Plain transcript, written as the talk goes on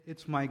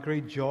It's my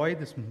great joy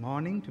this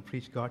morning to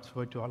preach God's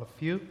word to all of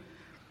you.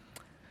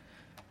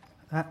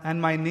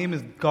 And my name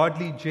is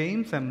Godly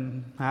James.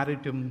 I'm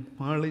married to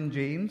Merlin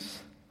James,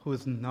 who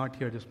is not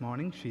here this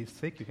morning. She's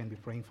sick. You can be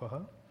praying for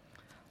her.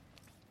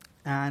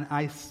 And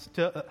I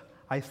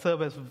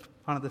serve as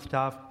one of the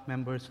staff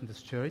members in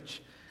this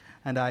church,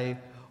 and I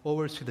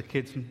oversee the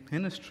kids'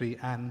 ministry,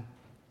 and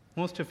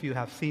most of you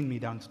have seen me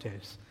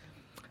downstairs.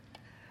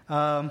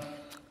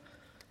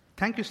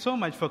 Thank you so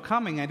much for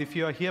coming, and if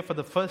you are here for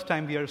the first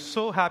time, we are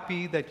so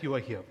happy that you are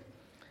here.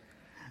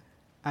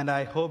 And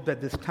I hope that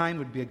this time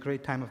would be a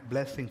great time of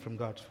blessing from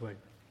God's Word.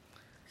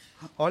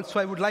 Also,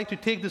 I would like to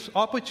take this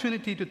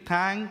opportunity to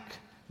thank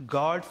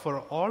God for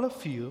all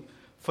of you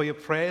for your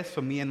prayers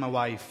for me and my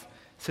wife.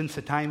 Since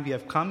the time we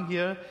have come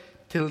here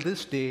till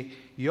this day,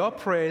 your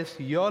prayers,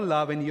 your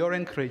love, and your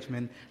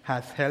encouragement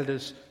has held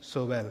us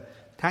so well.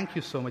 Thank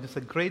you so much. It's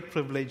a great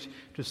privilege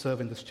to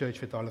serve in this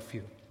church with all of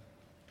you.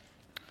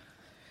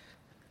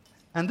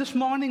 And this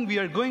morning we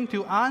are going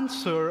to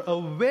answer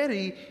a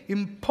very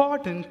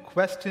important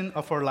question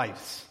of our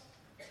lives.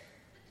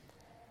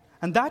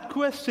 And that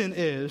question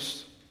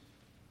is,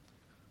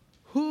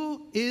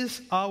 who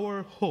is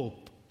our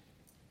hope?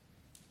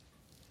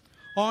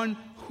 On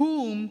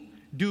whom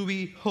do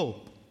we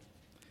hope?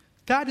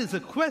 That is a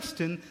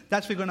question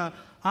that we're going to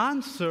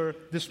answer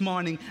this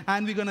morning,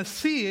 and we're going to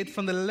see it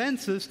from the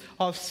lenses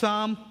of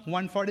Psalm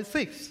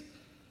 146.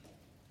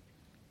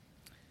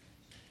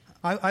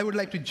 I would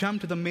like to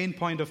jump to the main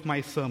point of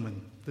my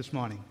sermon this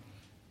morning.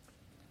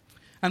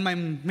 And my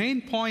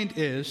main point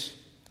is,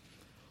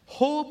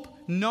 hope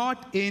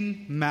not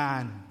in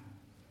man,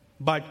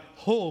 but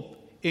hope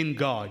in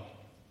God.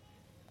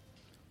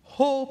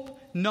 Hope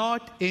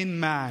not in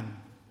man,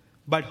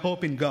 but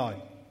hope in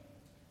God.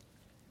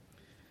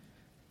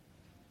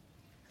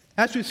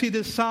 As we see,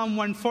 this Psalm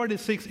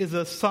 146 is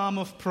a psalm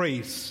of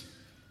praise.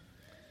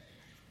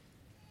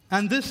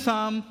 And this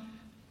psalm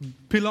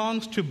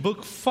belongs to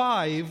book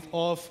 5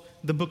 of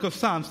the book of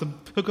Psalms. The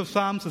book of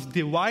Psalms is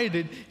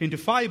divided into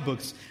 5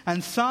 books,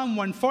 and Psalm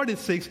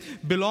 146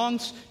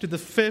 belongs to the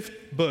 5th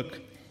book.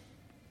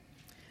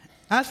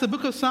 As the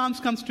book of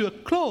Psalms comes to a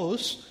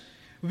close,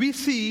 we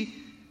see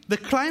the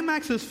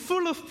climax is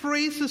full of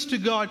praises to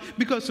God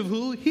because of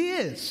who He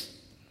is.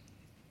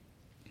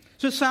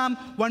 So Psalm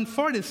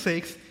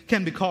 146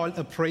 can be called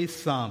a praise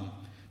psalm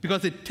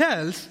because it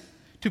tells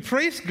to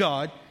praise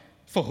God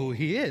for who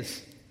He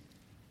is.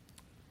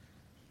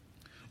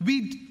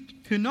 We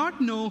do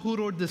not know who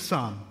wrote this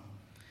psalm,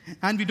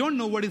 and we don't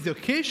know what is the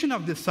occasion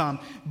of this psalm,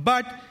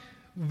 but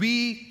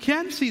we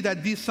can see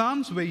that these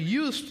psalms were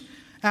used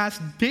as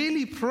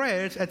daily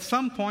prayers at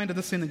some point of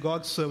the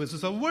synagogue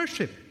services of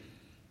worship.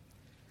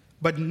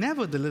 But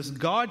nevertheless,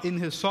 God in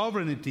His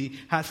sovereignty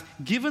has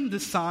given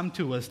this psalm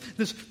to us,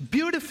 this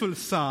beautiful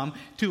psalm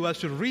to us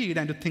to read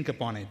and to think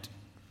upon it.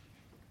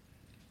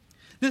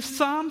 This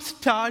psalm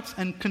starts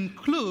and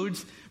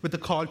concludes with the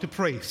call to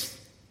praise.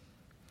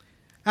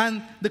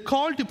 And the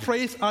call to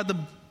praise are the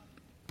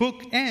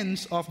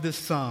bookends of this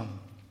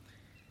psalm.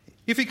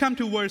 If we come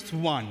to verse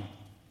 1,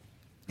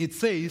 it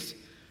says,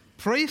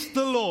 praise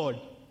the Lord,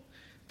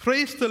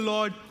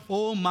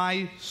 O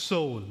my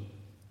soul.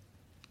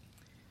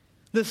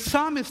 The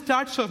psalmist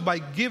starts off by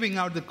giving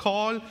out the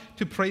call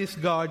to praise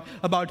God,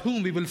 about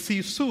whom we will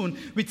see soon,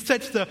 which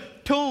sets the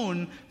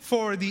tone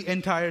for the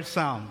entire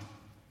psalm.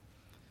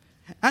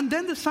 And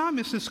then the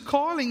psalmist is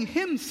calling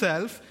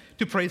himself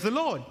to praise the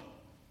Lord.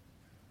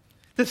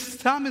 The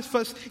psalmist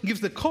first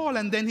gives the call,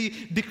 and then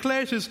he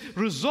declares his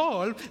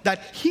resolve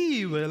that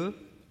he will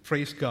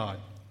praise God.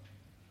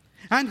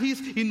 And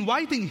he's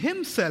inviting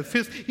himself,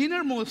 his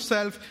innermost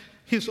self,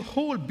 his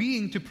whole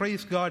being to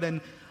praise God and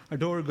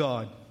adore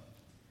God.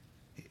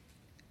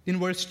 In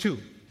verse 2,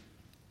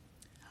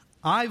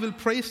 I will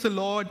praise the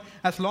Lord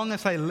as long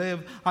as I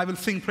live. I will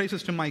sing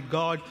praises to my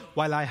God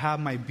while I have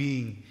my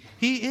being.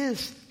 He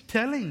is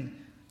telling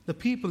the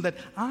people that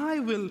I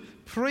will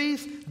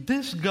praise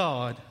this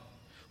God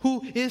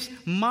who is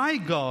my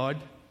God.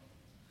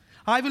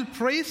 I will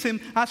praise Him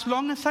as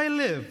long as I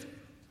live.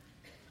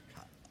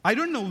 I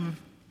don't know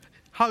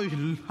how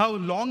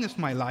long is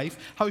my life,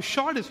 how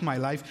short is my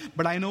life,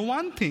 but I know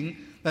one thing,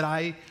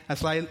 that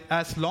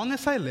as long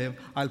as I live,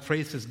 I'll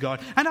praise this God.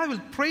 And I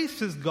will praise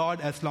this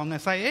God as long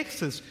as I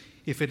exist,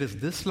 if it is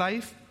this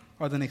life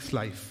or the next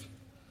life.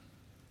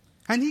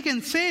 And he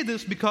can say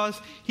this because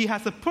he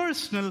has a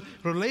personal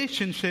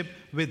relationship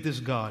with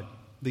this God,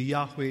 the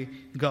Yahweh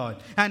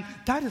God. And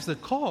that is the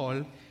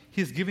call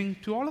He's giving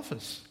to all of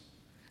us.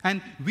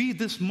 And we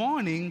this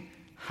morning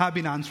have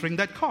been answering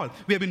that call.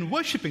 We have been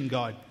worshiping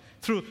God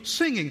through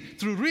singing,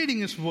 through reading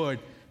His Word,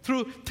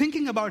 through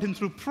thinking about Him,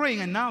 through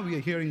praying, and now we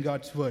are hearing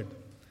God's Word.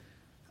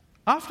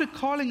 After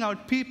calling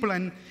out people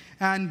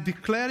and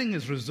declaring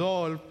his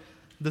resolve,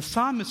 the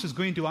psalmist is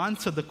going to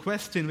answer the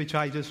question which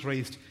I just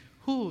raised.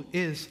 Who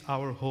is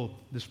our hope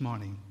this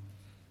morning?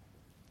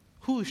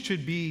 Who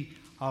should be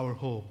our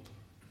hope?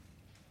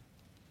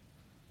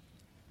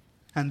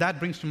 And that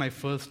brings to my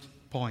first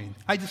point.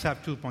 I just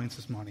have 2 points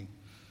this morning.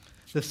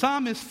 The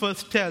psalmist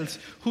first tells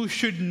who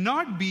should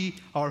not be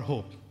our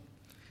hope.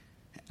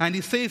 And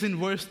he says in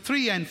verse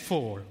 3 and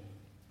 4,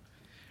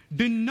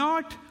 do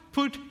not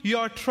put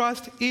your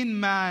trust in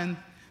man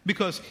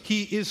because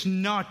he is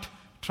not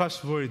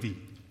trustworthy.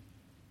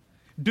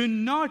 Do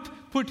not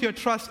put your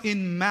trust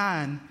in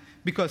man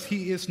because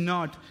he is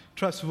not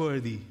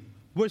trustworthy.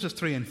 Verses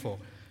 3 and 4.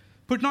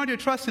 Put not your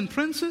trust in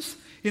princes,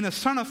 in a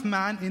son of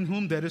man in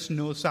whom there is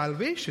no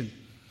salvation.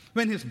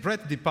 When his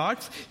breath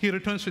departs, he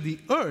returns to the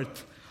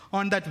earth.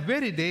 On that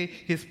very day,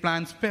 his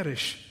plans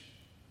perish.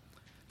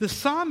 The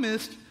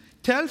psalmist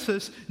tells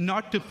us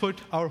not to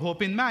put our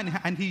hope in man,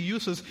 and he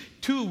uses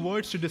two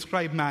words to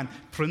describe man,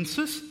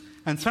 princes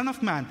and son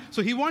of man.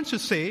 So he wants to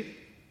say,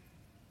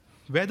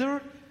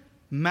 whether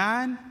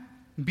man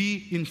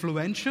be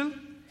influential,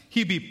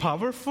 he be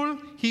powerful,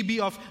 he be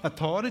of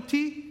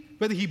authority,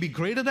 whether he be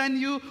greater than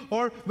you,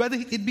 or whether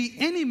it be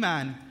any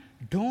man,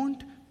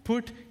 don't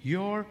put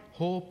your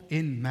hope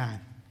in man.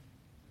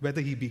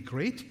 Whether he be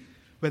great,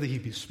 whether he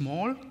be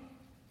small,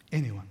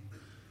 anyone.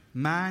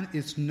 Man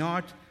is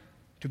not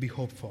to be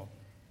hoped for.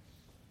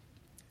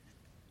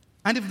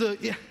 And if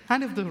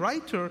the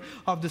writer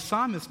of the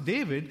psalm is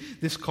David,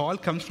 this call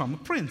comes from a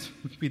prince.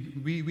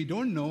 We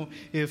don't know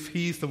if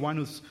he's the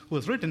one who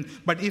has written,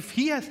 but if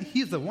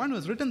he's the one who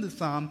has written the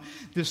psalm,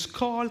 this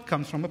call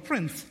comes from a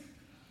prince.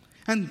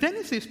 And then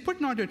he says, put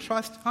not your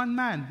trust on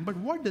man. But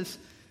what does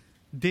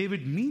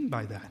David mean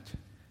by that?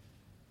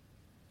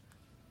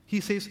 He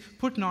says,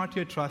 put not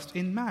your trust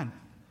in man.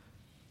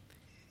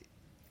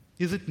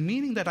 Is it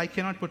meaning that I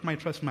cannot put my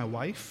trust in my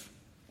wife?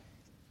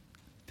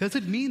 Does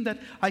it mean that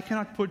I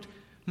cannot put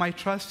my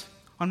trust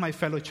on my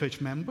fellow church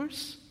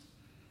members?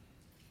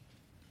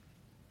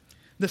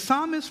 The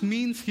psalmist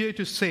means here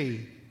to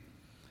say,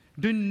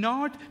 do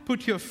not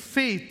put your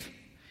faith,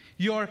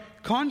 your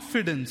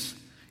confidence,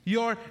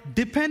 your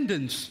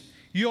dependence,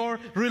 your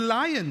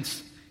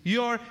reliance,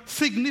 your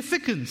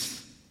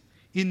significance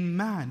in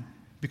man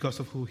because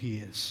of who he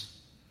is.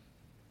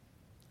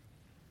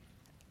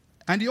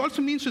 And he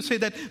also means to say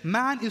that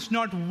man is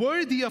not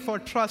worthy of our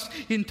trust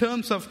in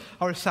terms of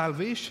our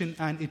salvation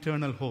and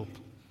eternal hope.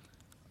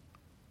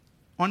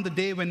 On the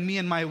day when me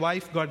and my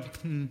wife got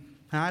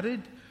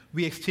married,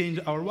 we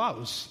exchanged our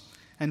vows.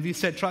 And we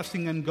said,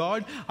 trusting in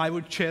God, I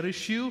would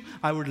cherish you,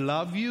 I would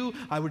love you,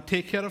 I would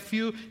take care of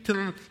you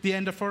till the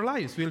end of our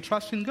lives. We'll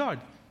trust in God.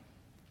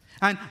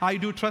 And I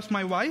do trust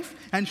my wife,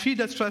 and she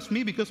does trust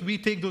me because we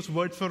take those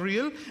words for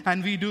real,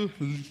 and we do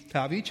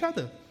love each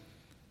other.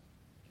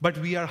 But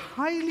we are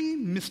highly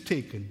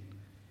mistaken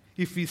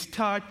if we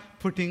start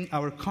putting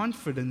our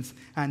confidence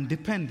and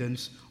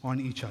dependence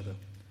on each other.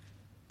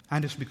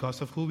 And it's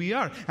because of who we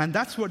are. And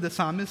that's what the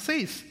psalmist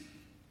says.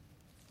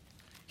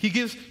 He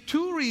gives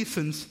two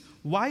reasons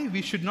why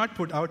we should not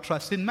put our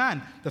trust in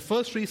man. The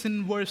first reason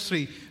in verse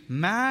 3,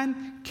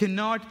 man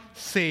cannot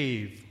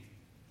save.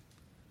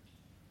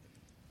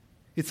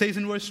 It says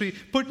in verse 3,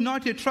 put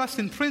not your trust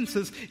in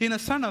princes, in a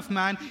son of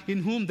man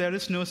in whom there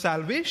is no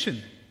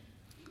salvation.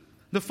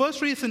 The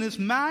first reason is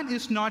man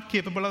is not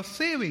capable of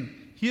saving.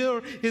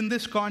 Here, in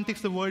this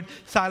context, the word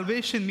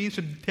salvation means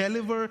to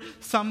deliver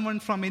someone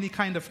from any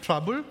kind of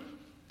trouble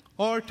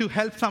or to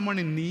help someone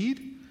in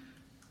need.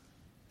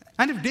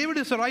 And if David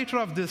is the writer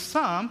of this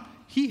psalm,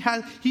 he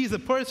is a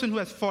person who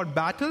has fought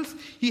battles.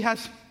 He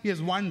has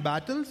won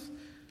battles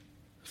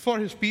for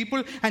his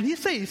people. And he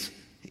says,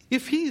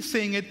 if he is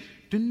saying it,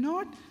 do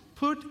not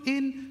put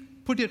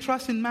your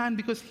trust in man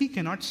because he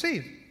cannot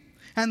save.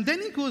 And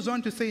then he goes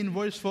on to say in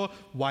verse 4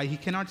 why he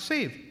cannot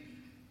save.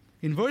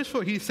 In verse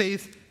 4 he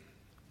says,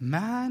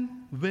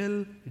 man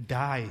will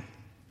die.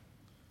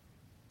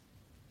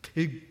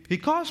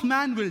 Because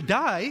man will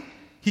die,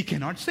 he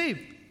cannot save.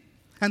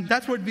 And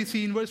that's what we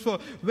see in verse 4.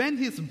 When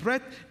his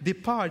breath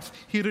departs,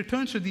 he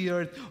returns to the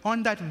earth.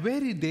 On that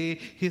very day,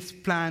 his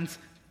plans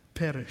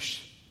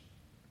perish.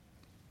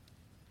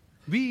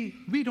 We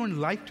don't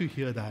like to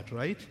hear that,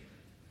 right?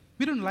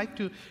 We don't like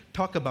to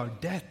talk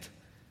about death.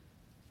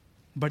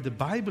 But the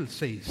Bible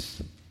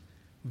says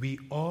we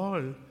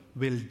all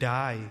will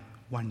die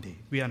one day.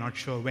 We are not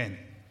sure when.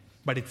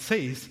 But it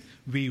says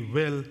we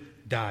will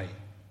die.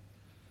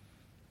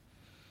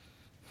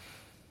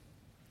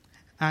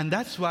 And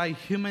that's why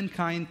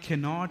humankind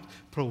cannot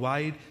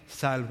provide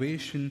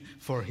salvation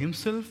for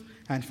himself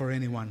and for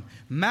anyone.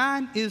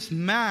 Man is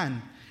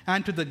man,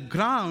 and to the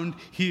ground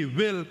he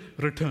will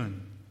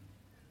return.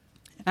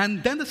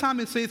 And then the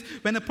psalmist says,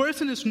 when a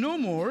person is no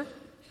more,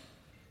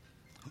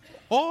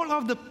 all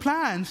of the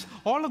plans,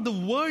 all of the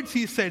words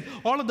he said,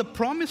 all of the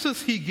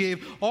promises he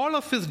gave, all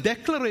of his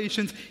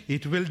declarations,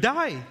 it will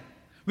die.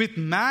 With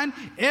man,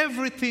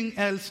 everything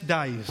else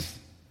dies.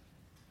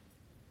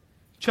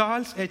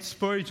 Charles H.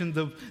 Spurgeon,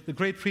 the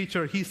great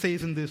preacher, he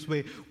says in this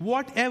way,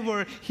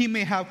 whatever he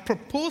may have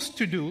proposed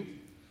to do,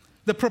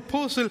 the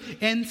proposal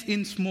ends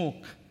in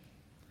smoke.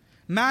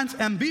 Man's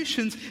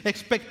ambitions,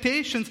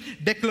 expectations,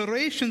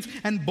 declarations,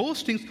 and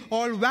boastings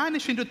all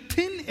vanish into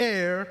thin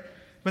air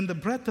when the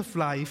breath of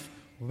life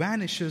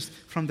vanishes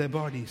from their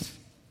bodies.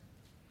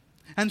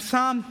 And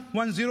Psalm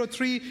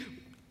 103,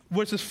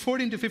 verses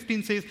 14 to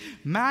 15 says,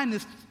 man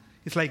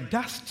is like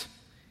dust.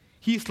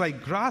 He's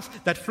like grass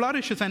that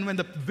flourishes, and when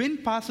the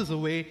wind passes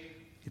away,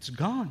 it's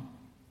gone.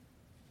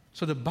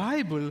 So the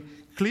Bible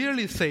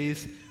clearly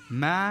says,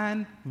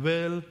 man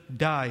will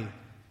die.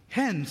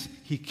 Hence,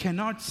 he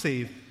cannot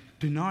save.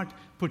 Do not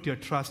put your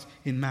trust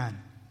in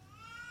man.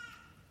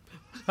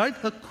 Right?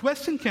 A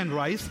question can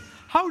rise,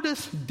 how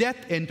does death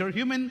enter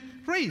human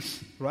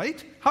race?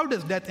 Right? How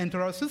does death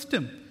enter our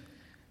system?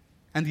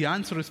 And the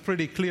answer is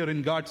pretty clear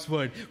in God's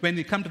word. When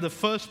we come to the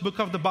first book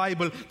of the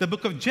Bible, the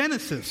book of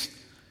Genesis,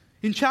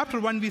 in chapter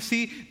 1 we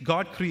see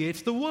God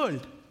creates the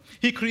world.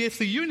 He creates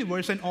the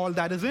universe and all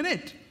that is in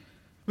it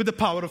with the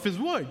power of his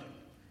word.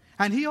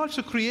 And he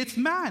also creates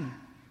man.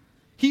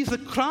 He's the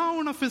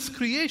crown of his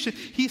creation.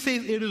 He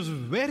says it is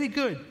very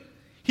good.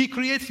 He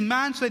creates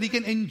man so that he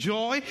can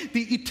enjoy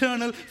the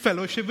eternal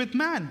fellowship with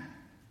man.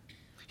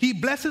 He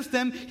blesses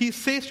them. He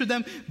says to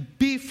them,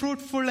 be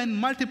fruitful and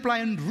multiply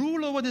and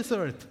rule over this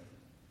earth.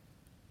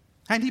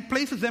 And he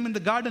places them in the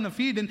Garden of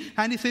Eden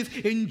and he says,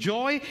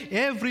 enjoy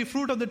every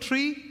fruit of the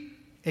tree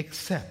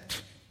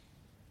except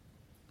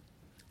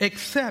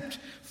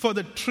for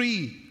the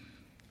tree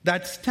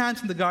that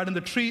stands in the garden,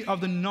 the tree of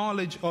the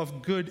knowledge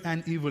of good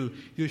and evil.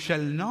 You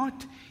shall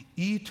not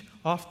eat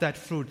of that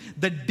fruit.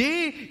 The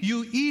day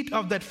you eat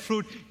of that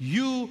fruit,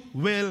 you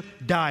will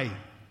die.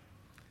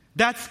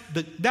 That's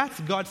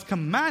God's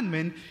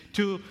commandment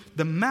to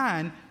the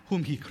man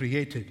whom he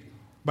created.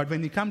 But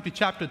when we come to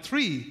chapter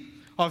 3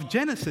 of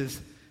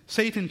Genesis,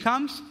 Satan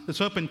comes, the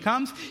serpent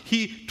comes,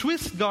 he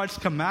twists God's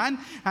command,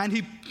 and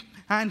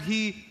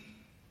he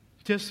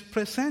just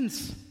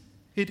presents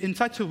it in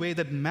such a way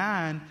that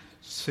man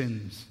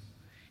sins.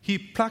 He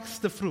plucks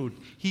the fruit,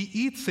 he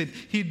eats it,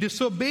 he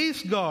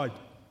disobeys God.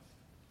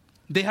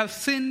 They have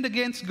sinned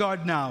against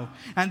God now,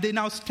 and they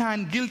now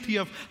stand guilty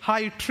of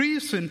high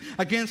treason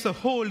against the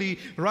holy,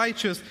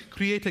 righteous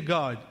Creator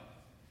God.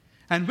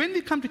 And when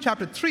we come to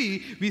chapter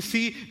 3, we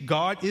see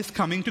God is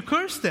coming to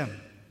curse them.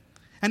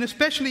 And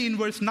especially in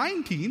verse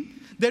 19,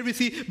 there we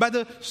see, by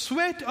the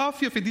sweat of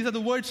your face, these are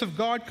the words of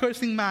God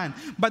cursing man,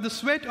 by the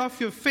sweat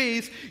of your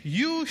face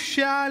you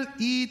shall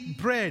eat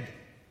bread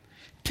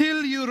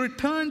till you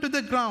return to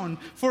the ground,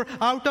 for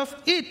out of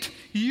it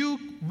you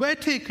were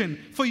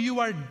taken, for you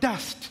are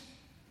dust,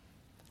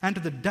 and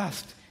to the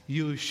dust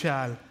you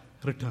shall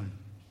return.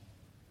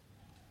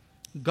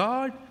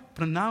 God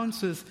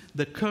pronounces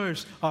the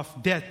curse of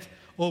death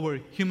over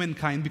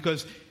humankind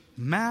because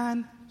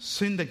man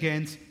sinned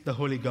against the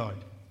holy God.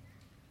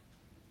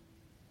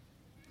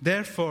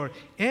 Therefore,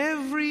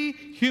 every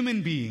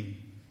human being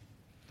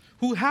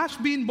who has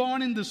been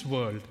born in this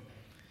world,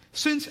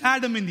 since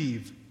Adam and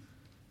Eve,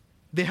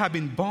 they have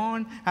been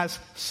born as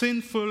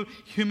sinful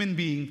human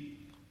beings,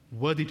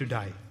 worthy to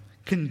die,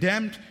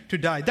 condemned to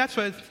die. That's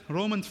why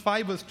Romans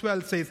 5 verse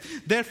 12 says,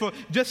 therefore,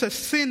 just as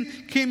sin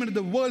came into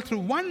the world through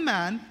one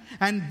man,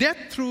 and death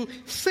through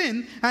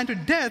sin, and to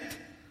death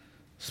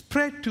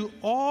spread to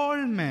all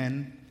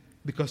men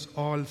because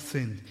all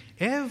sinned.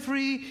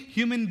 Every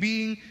human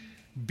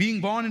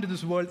being born into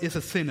this world is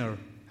a sinner,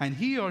 and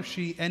he or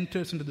she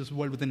enters into this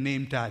world with a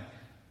name tag.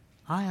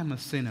 I am a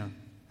sinner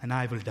and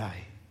I will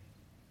die.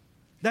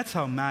 That's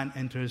how man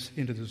enters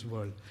into this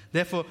world.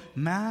 Therefore,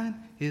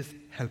 man is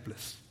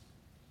helpless.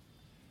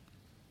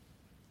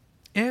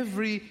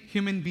 Every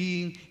human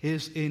being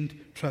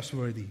isn't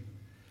trustworthy.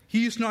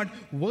 He is not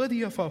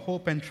worthy of our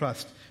hope and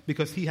trust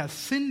because he has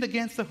sinned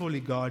against the holy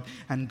God,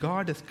 and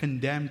God has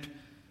condemned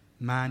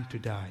man to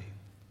die.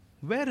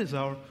 Where is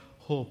our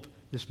hope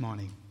this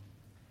morning?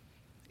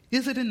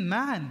 Is it in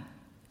man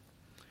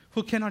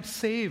who cannot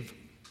save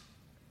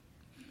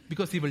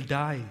because he will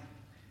die?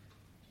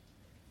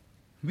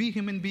 We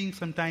human beings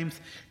sometimes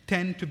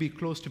tend to be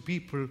close to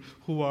people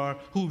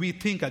who we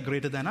think are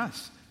greater than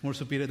us, more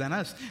superior than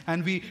us,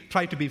 and we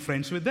try to be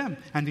friends with them,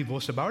 and we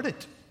boast about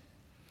it.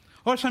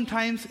 Or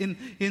sometimes,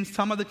 in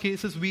some other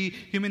cases, we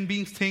human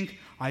beings think,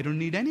 I don't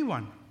need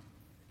anyone.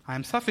 I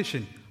am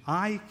sufficient.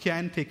 I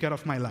can take care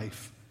of my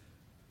life.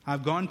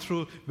 I've gone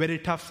through very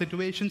tough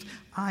situations.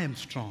 I am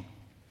strong.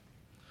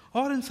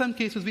 Or in some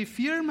cases, we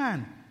fear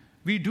man.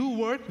 We do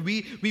work.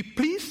 We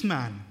please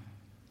man.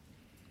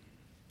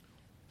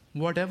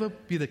 Whatever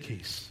be the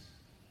case,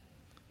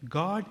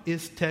 God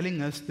is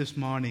telling us this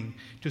morning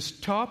to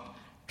stop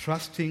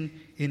trusting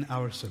in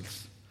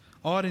ourselves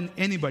or in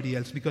anybody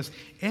else, because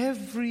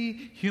every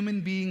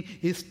human being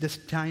is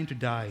destined to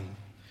die.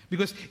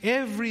 Because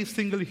every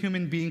single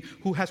human being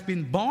who has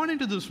been born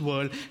into this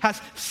world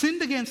has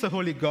sinned against the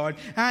holy God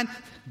and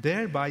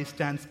thereby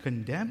stands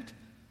condemned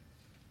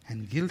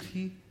and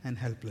guilty and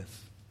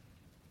helpless.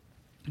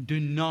 Do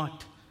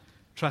not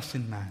trust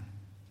in man.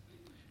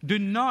 Do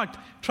not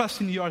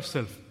trust in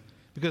yourself,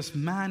 because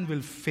man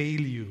will fail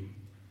you.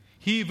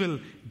 He will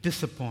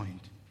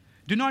disappoint.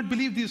 Do not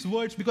believe these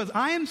words because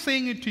I am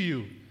saying it to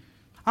you.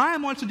 I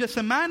am also just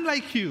a man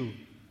like you.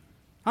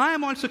 I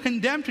am also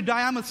condemned to die.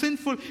 I am a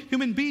sinful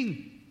human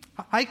being.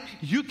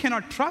 You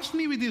cannot trust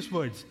me with these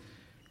words.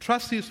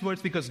 Trust these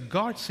words because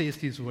God says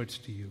these words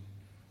to you.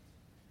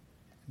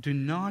 Do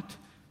not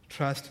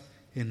trust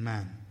in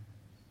man.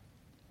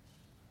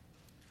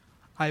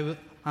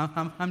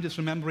 I'm just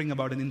remembering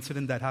about an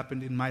incident that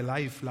happened in my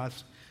life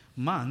last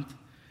month.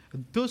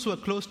 Those who are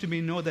close to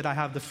me know that I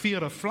have the fear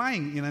of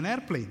flying in an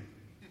airplane.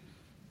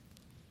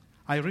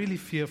 I really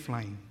fear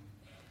flying.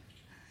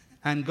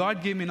 And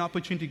God gave me an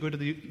opportunity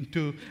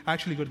to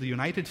actually go to the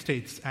United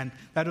States. And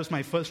that was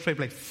my first trip,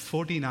 like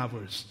 14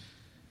 hours.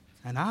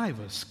 And I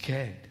was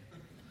scared.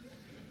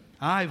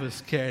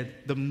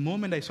 The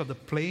moment I saw the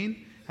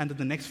plane, and then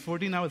the next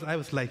 14 hours, I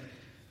was like,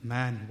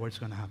 man, what's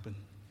going to happen?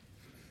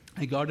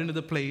 I got into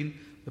the plane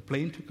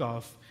took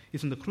off,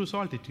 it's in the cruise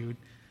altitude,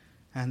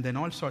 and then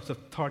all sorts of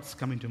thoughts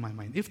come into my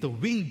mind. If the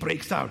wing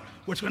breaks out,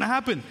 what's going to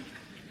happen?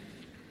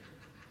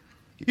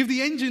 If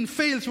the engine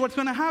fails, what's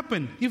going to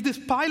happen? If this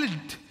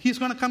pilot, he's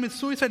going to commit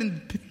suicide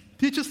and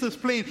ditches this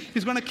plane,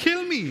 he's going to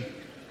kill me.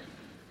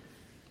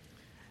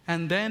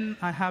 And then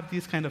I have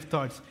these kind of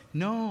thoughts.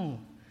 No,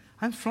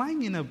 I'm flying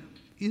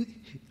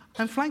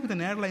with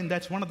an airline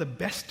that's one of the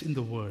best in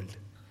the world.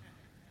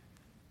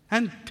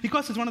 And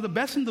because it's one of the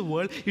best in the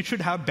world, it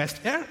should have best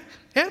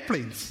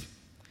airplanes.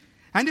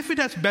 And if it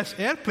has best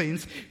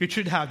airplanes, it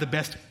should have the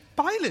best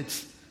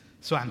pilots.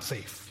 So I'm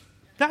safe.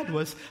 That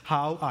was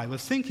how I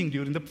was thinking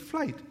during the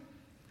flight.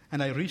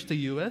 And I reached the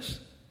U.S.,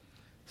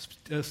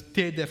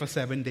 stayed there for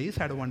 7 days,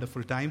 had a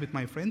wonderful time with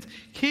my friends,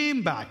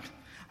 came back.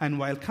 And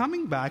while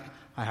coming back,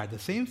 I had the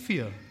same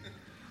fear.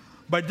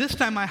 But this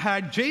time I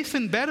had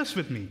Jason Barris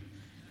with me.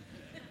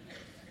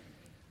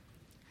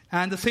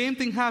 And the same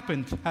thing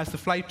happened. As the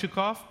flight took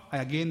off, I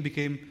again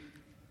became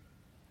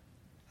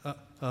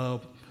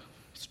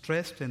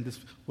stressed and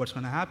what's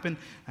going to happen.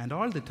 And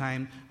all the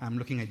time, I'm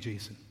looking at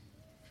Jason.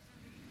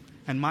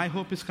 And my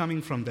hope is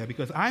coming from there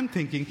because I'm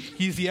thinking,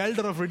 he's the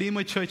elder of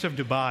Redeemer Church of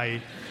Dubai.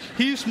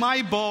 He's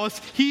my boss.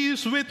 He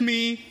is with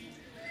me.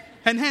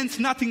 And hence,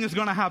 nothing is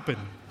going to happen.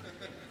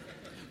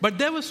 But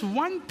there was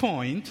one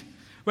point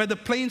where the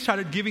plane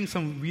started giving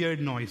some weird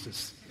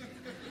noises.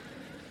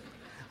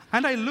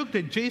 And I looked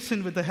at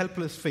Jason with a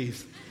helpless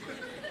face.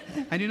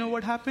 And you know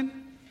what happened?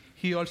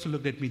 He also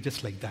looked at me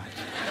just like that.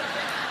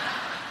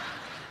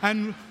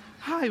 And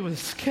I was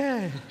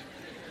scared.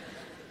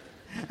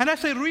 And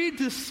as I read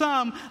this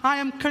psalm, I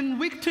am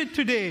convicted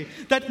today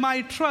that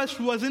my trust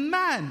was in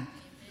man.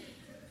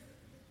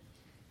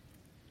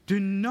 Do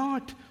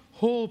not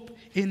hope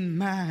in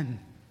man,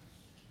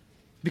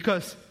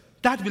 because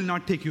that will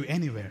not take you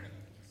anywhere.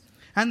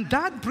 And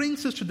that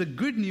brings us to the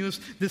good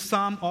news this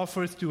psalm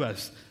offers to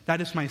us.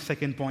 That is my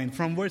second point,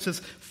 from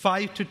verses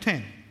 5 to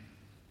 10.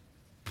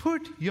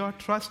 Put your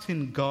trust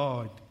in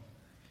God,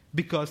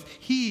 because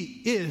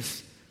He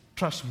is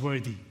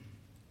trustworthy.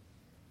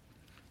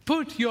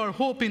 Put your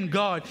hope in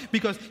God,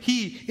 because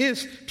He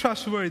is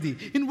trustworthy.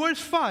 In verse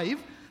 5,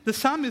 the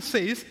psalmist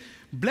says,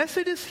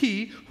 "Blessed is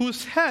he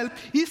whose help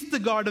is the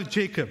God of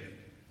Jacob,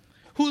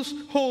 whose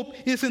hope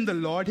is in the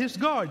Lord his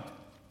God."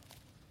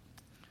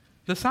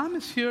 The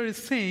psalmist here is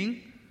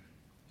saying,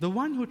 the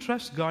one who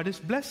trusts God is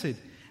blessed.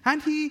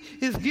 And he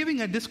is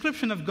giving a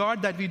description of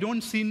God that we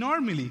don't see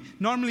normally.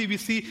 Normally we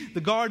see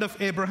the God of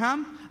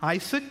Abraham,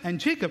 Isaac, and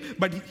Jacob.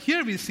 But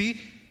here we see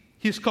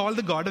He's called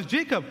the God of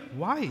Jacob.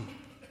 Why?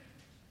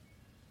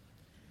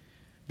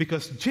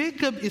 Because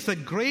Jacob is a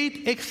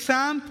great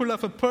example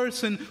of a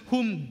person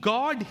whom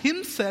God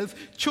Himself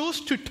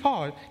chose to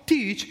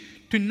teach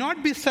to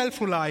not be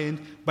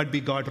self-reliant, but be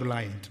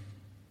God-reliant.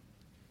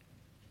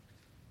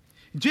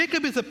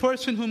 Jacob is a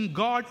person whom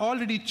God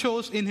already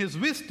chose in His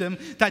wisdom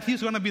that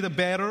he's going to be the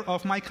bearer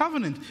of my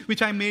covenant,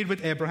 which I made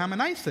with Abraham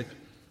and Isaac.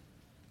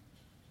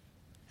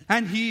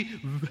 And he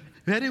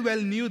very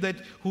well knew that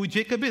who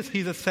Jacob is.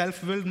 He's a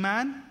self-willed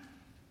man.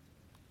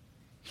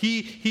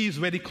 He is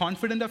very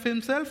confident of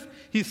himself.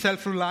 He's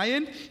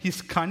self-reliant.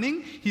 He's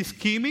cunning. He's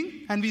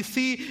scheming. And we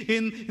see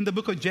in the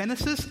book of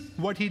Genesis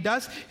what he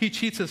does. He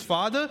cheats his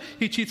father.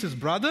 He cheats his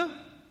brother.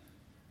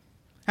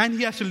 And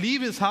he has to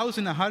leave his house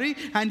in a hurry.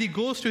 And he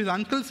goes to his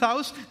uncle's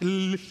house,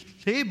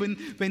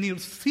 Laban. When he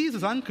sees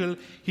his uncle,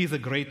 he's a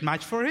great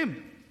match for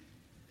him.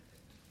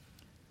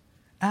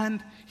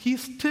 And he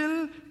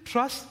still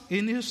trusts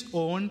in his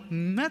own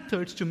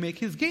methods to make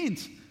his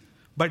gains.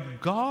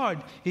 But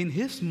God, in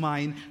His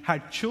mind,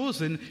 had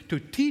chosen to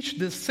teach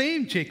this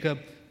same Jacob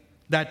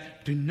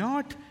that do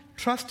not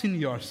trust in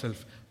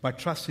yourself, but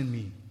trust in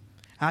me.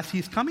 As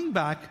he's coming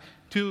back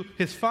to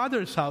his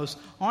father's house,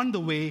 on the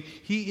way,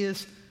 he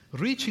is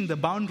reaching the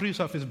boundaries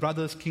of his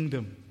brother's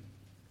kingdom.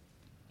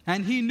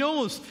 And he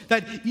knows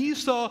that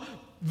Esau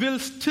will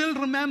still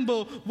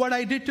remember what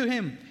I did to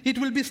him. It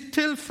will be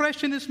still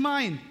fresh in his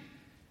mind.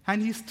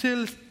 And he's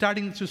still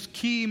starting to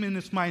scheme in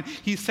his mind.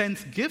 He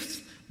sends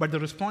gifts, but the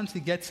response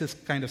he gets is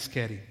kind of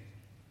scary.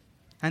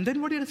 And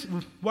then what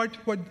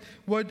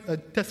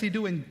does he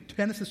do in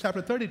Genesis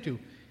chapter 32?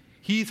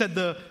 He's at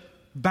the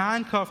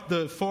bank of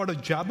the ford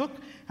of Jabbok,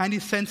 and he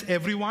sends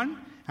everyone,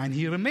 and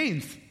he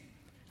remains.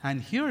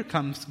 And here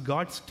comes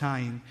God's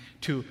time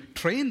to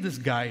train this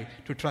guy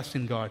to trust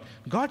in God.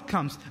 God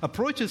comes,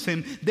 approaches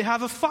him. They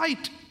have a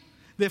fight.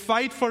 They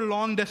fight for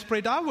long,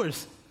 desperate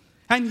hours.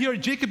 And here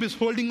Jacob is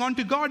holding on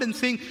to God and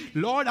saying,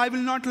 Lord, I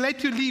will not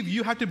let you leave.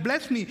 You have to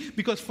bless me.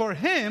 Because for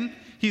him,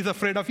 he's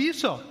afraid of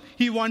Esau.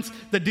 He wants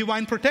the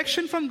divine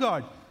protection from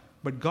God.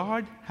 But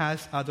God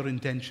has other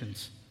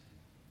intentions.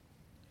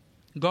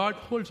 God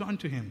holds on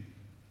to him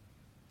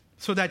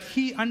so that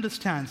he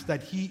understands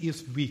that he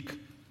is weak.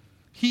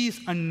 He is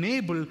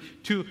unable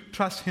to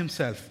trust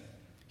himself.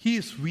 He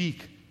is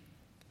weak.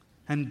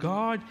 And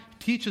God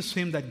teaches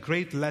him that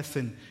great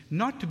lesson,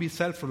 not to be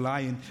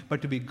self-reliant,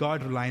 but to be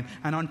God-reliant.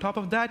 And on top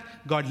of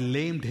that, God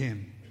lamed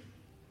him.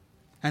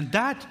 And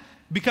that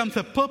becomes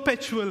a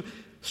perpetual,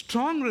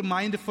 strong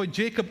reminder for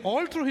Jacob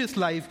all through his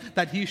life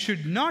that he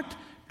should not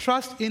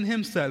trust in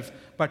himself,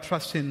 but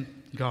trust in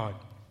God.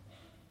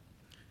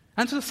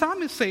 And so the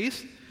psalmist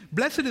says,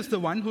 blessed is the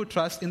one who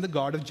trusts in the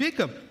God of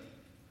Jacob.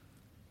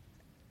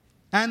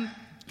 And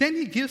then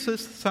he gives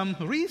us some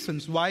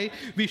reasons why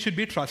we should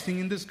be trusting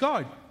in this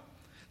God.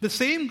 The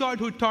same God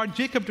who taught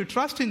Jacob to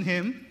trust in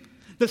him,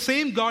 the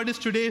same God is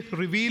today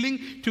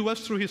revealing to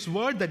us through his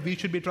word that we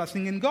should be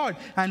trusting in God.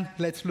 And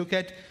let's look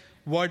at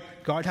what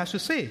God has to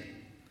say.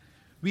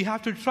 We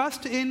have to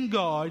trust in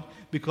God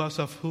because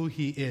of who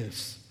he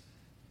is.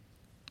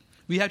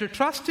 We have to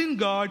trust in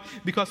God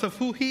because of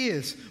who he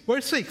is.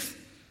 Verse 6.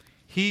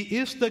 He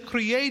is the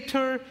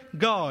creator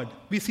God.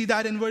 We see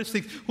that in verse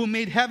 6. Who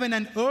made heaven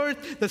and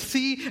earth, the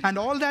sea, and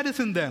all that is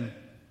in them.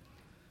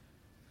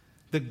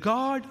 The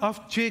God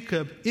of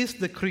Jacob is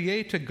the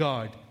creator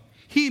God.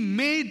 He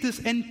made this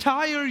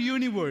entire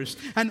universe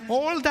and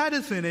all that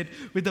is in it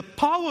with the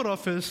power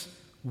of his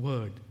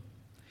word.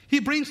 He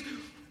brings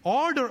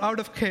order out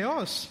of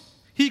chaos.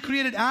 He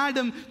created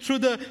Adam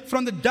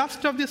from the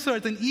dust of this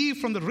earth and Eve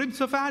from the ribs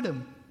of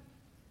Adam.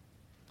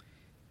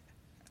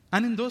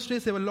 And in those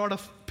days, there were a lot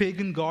of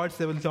pagan gods.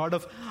 There were a lot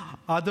of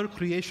other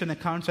creation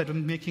accounts that were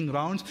making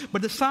rounds.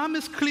 But the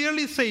psalmist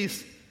clearly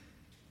says,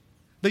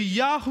 the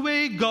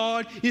Yahweh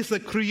God is the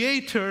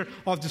creator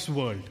of this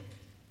world.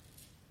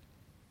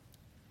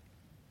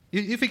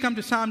 If we come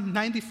to Psalm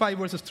 95,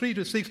 verses 3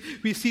 to 6,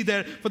 we see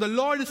there, for the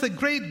Lord is a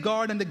great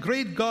God and the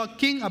great God,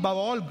 King above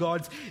all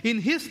gods. In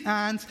his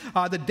hands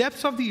are the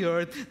depths of the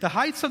earth. The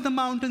heights of the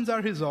mountains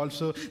are his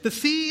also. The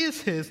sea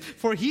is his,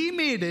 for he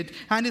made it,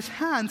 and his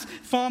hands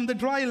formed the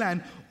dry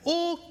land.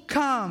 Oh,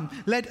 come,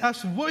 let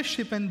us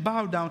worship and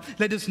bow down.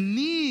 Let us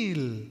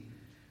kneel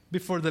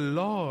before the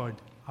Lord,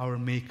 our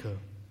Maker.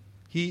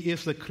 He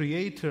is the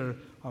creator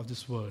of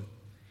this world.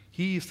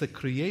 He is the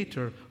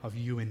creator of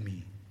you and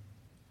me.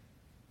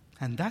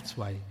 And that's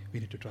why we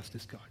need to trust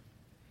this God.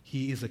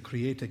 He is a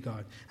creator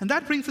God. And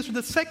that brings us to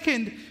the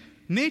second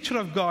nature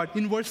of God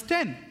in verse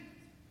 10.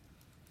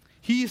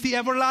 He is the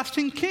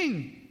everlasting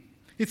King.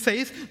 It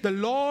says, the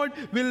Lord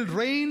will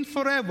reign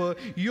forever.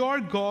 Your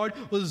God,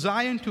 O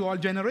Zion, to all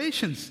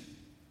generations.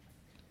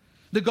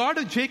 The God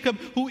of Jacob,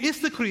 who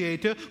is the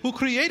creator, who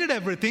created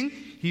everything,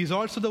 he is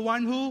also the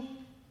one who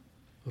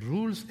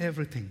rules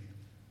everything.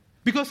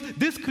 Because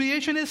this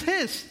creation is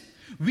his.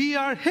 We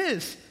are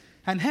his.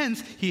 And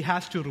hence, he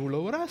has to rule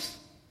over us.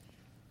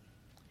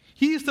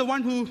 He is the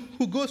one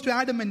who goes to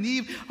Adam and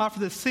Eve after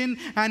the sin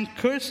and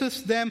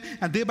curses them,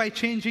 and thereby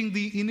changing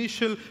the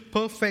initial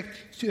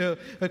perfect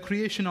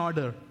creation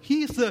order.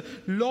 He is the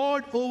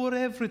Lord over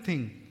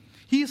everything.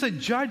 He is a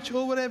judge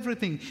over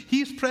everything.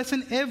 He is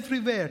present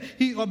everywhere.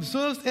 He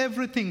observes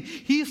everything.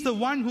 He is the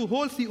one who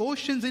holds the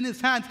oceans in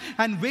his hands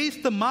and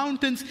weighs the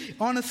mountains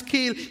on a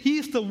scale. He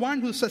is the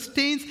one who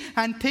sustains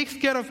and takes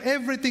care of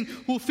everything,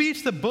 who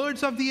feeds the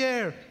birds of the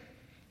air.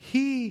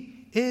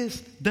 He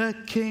is the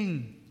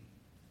King,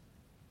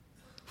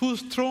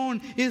 whose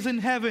throne is in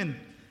heaven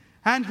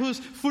and whose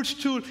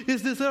footstool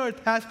is this earth.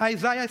 As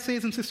Isaiah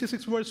says in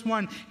 66 verse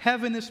 1,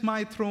 heaven is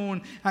my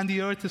throne and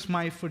the earth is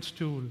my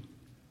footstool.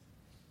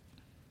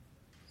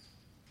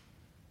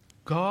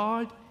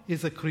 God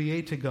is a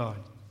creator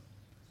God.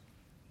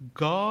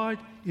 God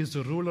is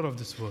the ruler of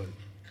this world.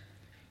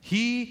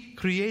 He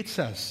creates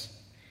us.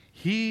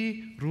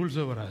 He rules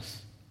over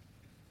us.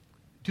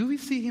 Do we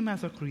see him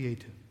as a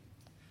creator?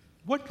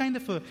 What kind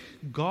of a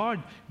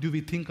God do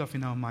we think of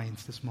in our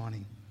minds this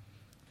morning?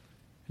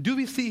 Do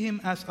we see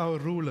him as our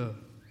ruler?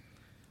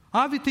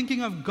 Are we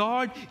thinking of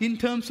God in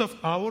terms of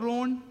our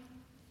own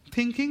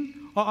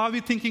thinking? Or are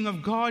we thinking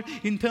of God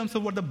in terms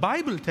of what the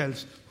Bible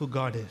tells who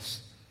God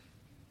is?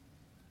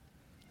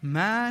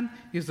 Man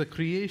is the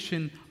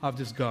creation of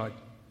this God.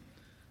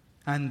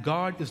 And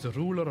God is the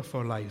ruler of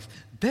our lives.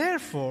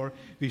 Therefore,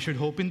 we should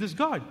hope in this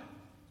God.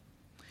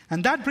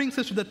 And that brings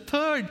us to the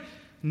third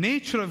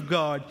nature of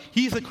God.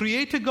 He is a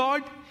creator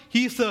God.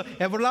 He is the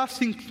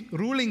everlasting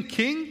ruling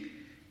King.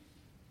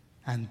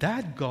 And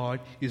that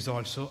God is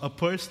also a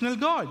personal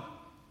God.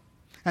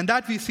 And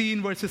that we see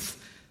in verses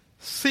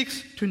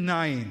 6 to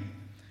 9.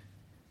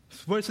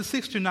 Verses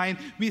 6 to 9,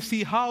 we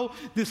see how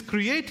this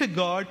creator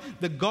God,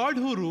 the God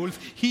who rules,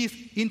 he is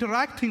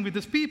interacting with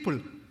his people.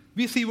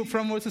 We see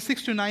from verses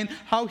 6 to 9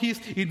 how he is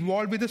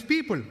involved with his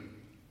people.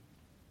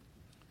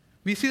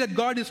 We see that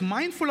God is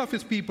mindful of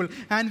his people,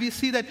 and we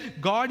see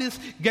that God is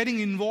getting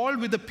involved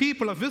with the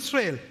people of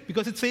Israel,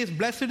 because it says,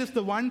 blessed is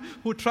the one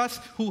who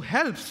trusts, who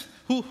helps,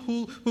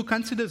 who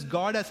considers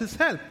God as his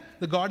help,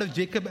 the God of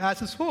Jacob as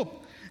his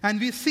hope. And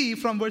we see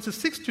from verses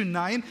 6 to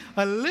 9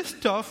 a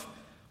list of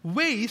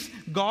ways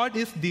God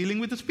is dealing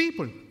with his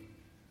people.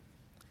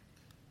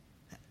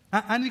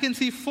 And we can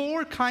see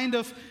 4 kind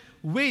of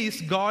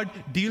ways God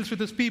deals with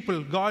his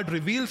people. God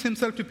reveals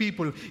himself to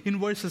people. In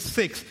verses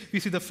 6, we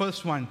see the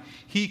first one.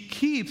 He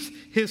keeps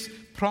his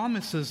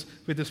promises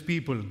with his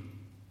people.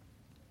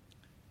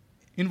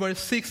 In verse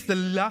 6, the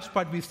last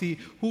part we see,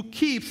 who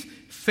keeps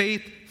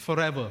faith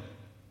forever.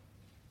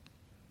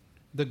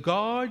 The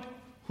God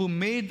who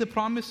made the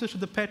promises to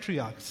the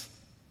patriarchs.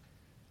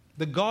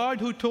 The God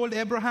who told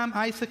Abraham,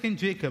 Isaac, and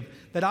Jacob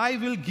that I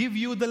will give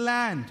you the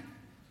land.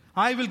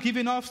 I will give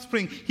you an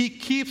offspring. He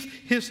keeps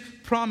his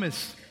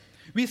promise.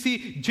 We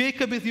see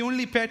Jacob is the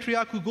only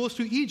patriarch who goes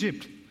to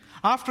Egypt.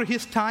 After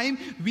his time,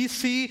 we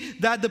see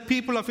that the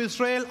people of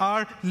Israel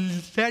are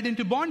led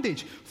into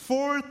bondage.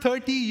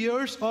 430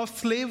 years of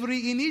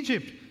slavery in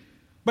Egypt.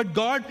 But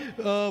God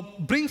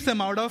brings them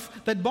out of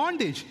that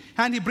bondage.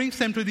 And he brings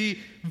them to the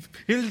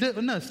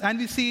wilderness. And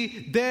we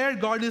see there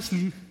God is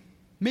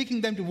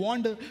making them to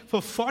wander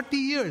for 40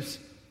 years.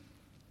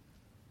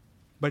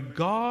 But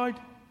God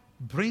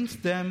brings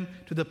them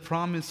to the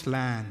promised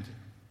land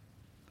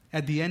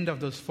at the end of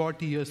those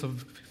 40 years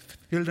of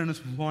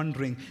wilderness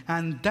wandering.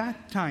 And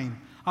that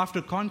time,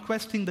 after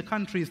conquesting the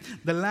countries,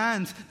 the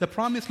lands, the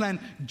promised land,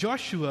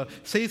 Joshua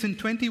says in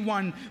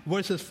 21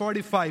 verses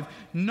 45,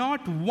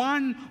 not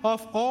one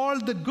of all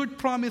the good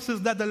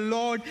promises that the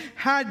Lord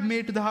had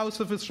made to the house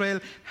of Israel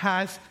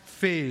has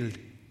failed.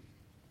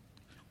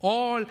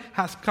 All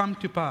has come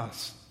to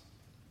pass.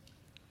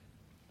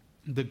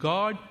 The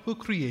God who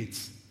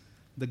creates,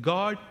 the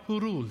God who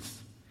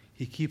rules,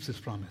 he keeps his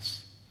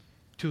promise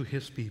to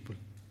his people.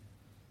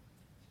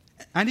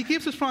 And he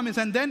keeps his promise.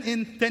 And then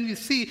we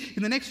see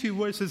in the next few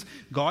verses,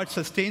 God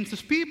sustains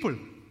his people.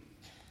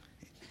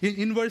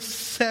 In verse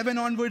 7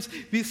 onwards,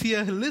 we see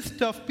a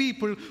list of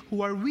people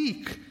who are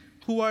weak,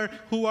 who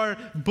are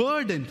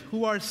burdened,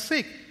 who are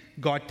sick.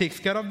 God takes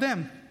care of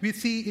them. We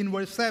see in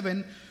verse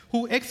 7,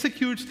 who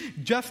executes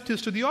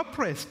justice to the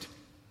oppressed.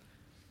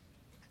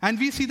 And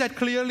we see that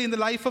clearly in the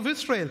life of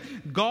Israel.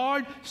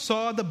 God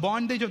saw the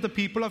bondage of the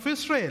people of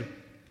Israel.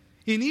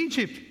 In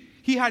Egypt,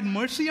 he had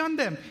mercy on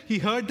them. He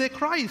heard their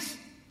cries.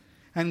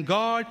 And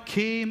God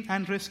came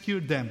and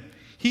rescued them.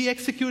 He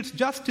executes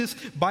justice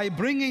by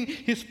bringing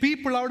his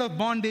people out of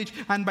bondage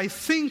and by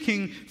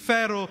sinking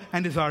Pharaoh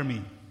and his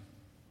army.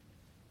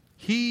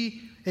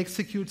 He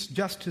executes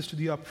justice to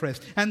the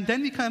oppressed. And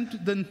then we come to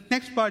the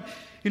next part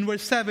in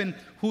verse 7,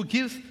 who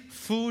gives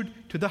food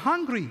to the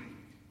hungry.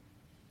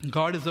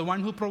 God is the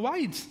one who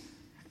provides.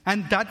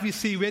 And that we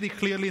see very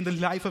clearly in the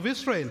life of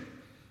Israel.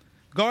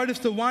 God is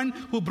the one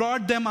who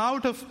brought them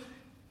out of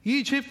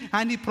Egypt,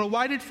 and he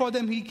provided for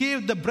them. He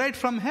gave the bread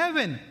from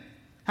heaven,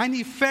 and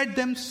he fed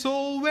them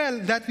so well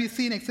that we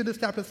see in Exodus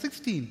chapter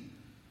 16.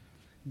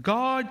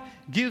 God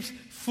gives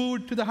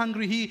food to the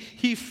hungry.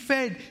 He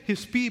fed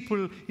his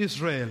people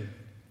Israel.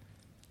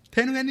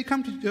 Then when we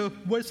come to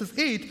verses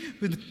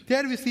 8,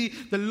 there we see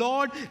the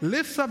Lord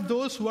lifts up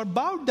those who are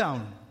bowed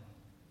down.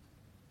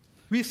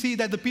 We see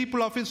that the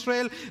people of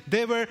Israel,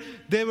 they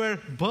were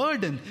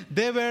burdened,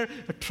 they were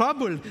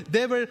troubled,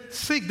 they were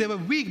sick, they were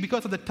weak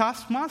because of the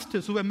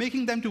taskmasters who were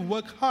making them to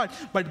work hard.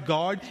 But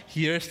God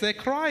hears their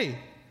cry.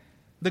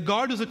 The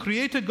God who is a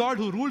creator God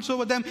who rules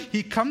over them,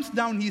 he comes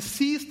down, he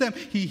sees them,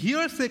 he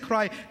hears their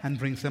cry and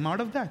brings them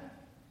out of that.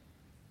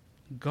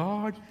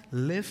 God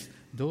lifts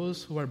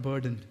those who are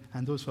burdened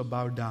and those who are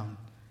bowed down.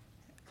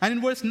 And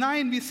in verse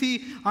 9, we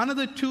see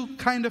another 2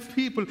 kind of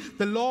people.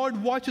 The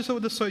Lord watches over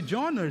the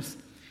sojourners.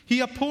 He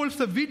upholds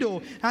the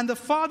widow and the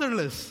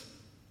fatherless.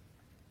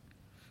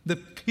 The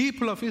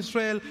people of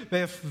Israel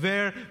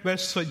were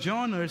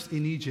sojourners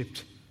in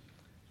Egypt.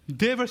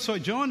 They were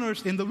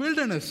sojourners in the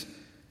wilderness.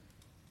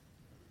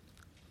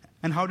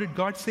 And how did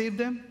God save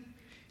them?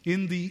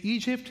 In the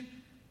Egypt,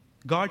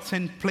 God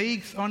sent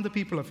plagues on the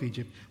people of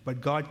Egypt,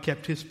 but God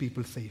kept his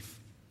people safe.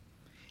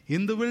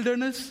 In the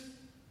wilderness,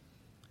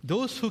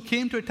 those who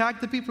came to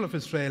attack the people of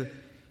Israel,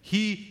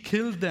 he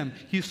killed them,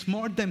 he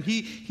smote them,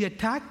 he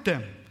attacked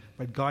them.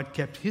 But God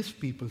kept his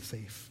people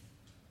safe.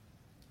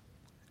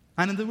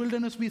 And in the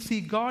wilderness, we see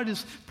God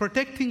is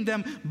protecting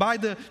them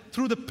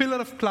through the pillar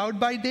of cloud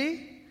by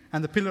day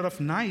and the pillar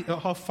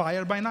of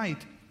fire by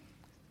night.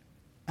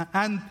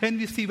 And then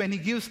we see when he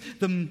gives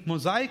the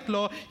Mosaic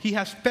law, he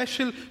has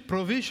special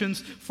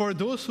provisions for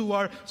those who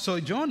are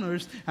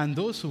sojourners and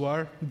those who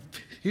are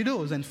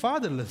widows and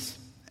fatherless.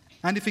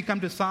 And if we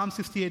come to Psalm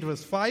 68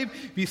 verse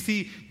 5, we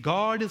see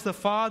God is the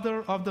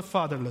father of the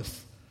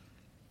fatherless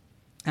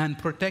and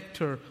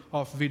protector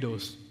of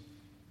widows.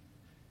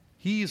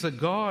 He is a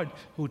God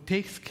who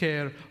takes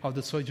care of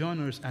the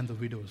sojourners and the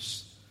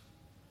widows.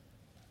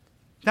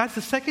 That's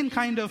the second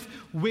kind of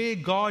way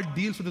God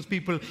deals with his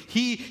people.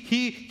 He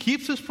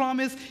keeps his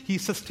promise, he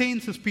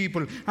sustains his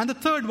people. And the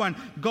third one,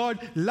 God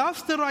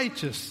loves the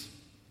righteous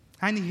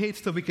and he hates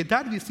the wicked.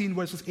 That we see in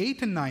verses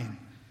 8 and 9.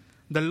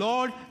 The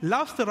Lord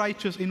loves the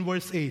righteous in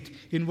verse 8.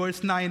 In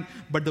verse 9,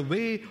 but the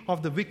way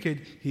of the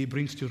wicked he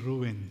brings to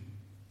ruin.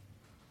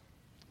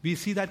 We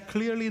see that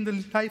clearly in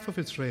the life of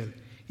Israel.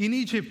 In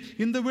Egypt,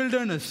 in the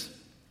wilderness,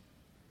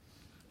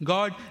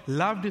 God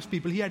loved his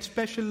people. He had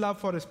special love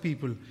for his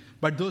people.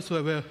 But those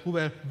who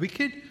were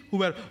wicked, who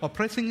were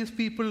oppressing his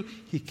people,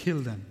 he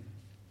killed them.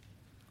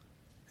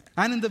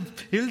 And in the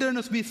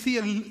wilderness, we see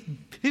a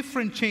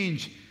different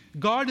change.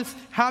 God is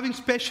having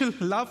special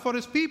love for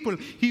his people.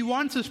 He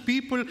wants his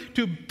people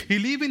to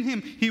believe in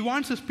him. He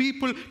wants his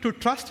people to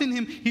trust in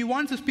him. He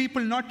wants his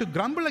people not to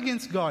grumble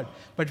against God.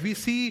 But we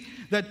see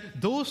that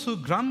those who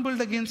grumbled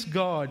against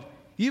God,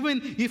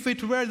 even if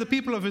it were the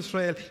people of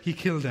Israel, he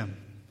killed them.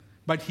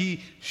 But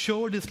he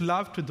showed his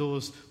love to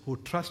those who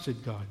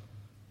trusted God,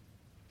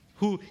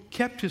 who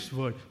kept his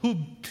word, who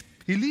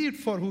believed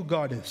for who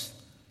God is.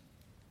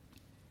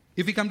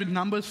 If we come to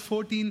Numbers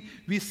 14,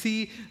 we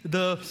see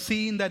the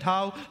scene that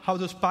how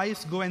the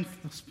spies go and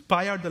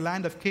spy out the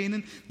land of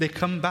Canaan. They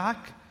come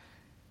back,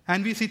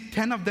 and we see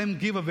 10 of them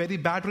give a very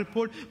bad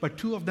report, but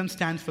 2 of them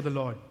stand for the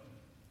Lord.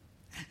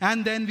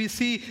 And then we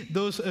see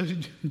those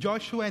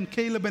Joshua and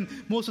Caleb and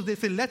Moses, they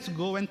say, let's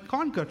go and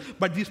conquer.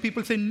 But these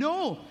people say,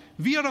 no,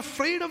 we are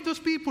afraid of those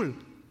people.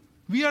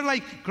 We are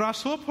like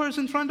grasshoppers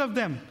in front of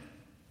them.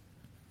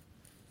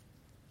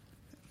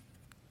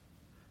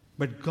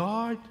 But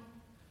God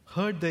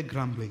heard their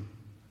grumbling.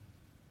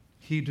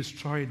 He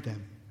destroyed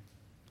them.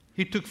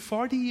 It took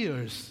 40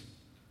 years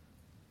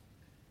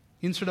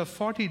instead of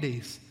 40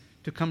 days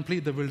to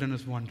complete the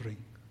wilderness wandering.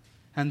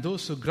 And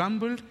those who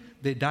grumbled,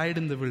 they died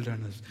in the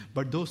wilderness.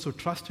 But those who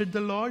trusted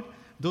the Lord,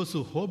 those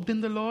who hoped in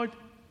the Lord,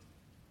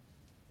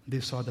 they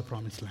saw the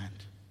promised land.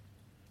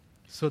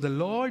 So the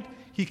Lord,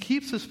 he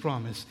keeps his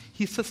promise.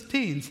 He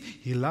sustains.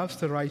 He loves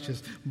the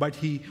righteous, but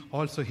he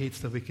also hates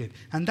the wicked.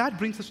 And that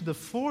brings us to the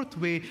fourth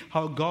way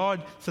how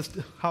God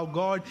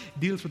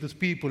deals with his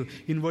people.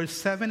 In verse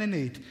 7 and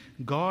 8,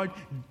 God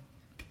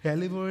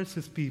delivers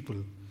his people.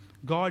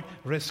 God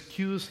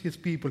rescues his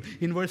people.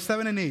 In verse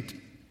 7 and 8,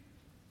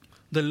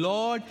 the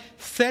Lord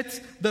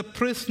sets the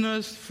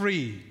prisoners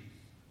free.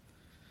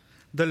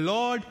 The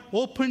Lord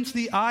opens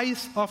the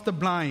eyes of the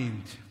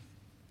blind.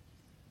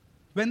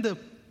 When the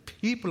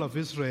people of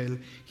Israel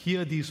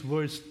hear these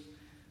words,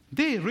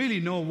 they really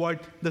know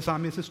what the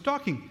psalmist is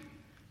talking,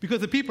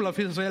 because the people of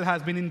Israel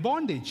has been in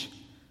bondage.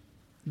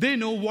 They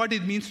know what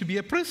it means to be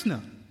a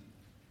prisoner,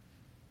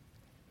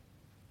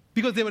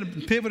 because they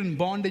were in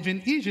bondage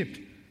in Egypt,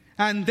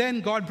 and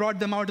then God brought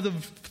them out of the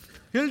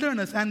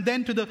wilderness and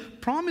then to the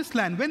promised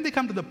land. When they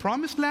come to the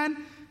promised land,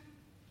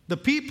 the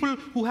people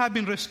who have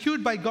been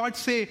rescued by God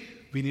say,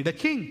 we need a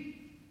king.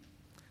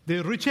 They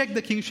reject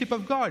the kingship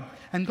of God.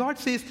 And God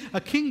says,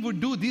 a king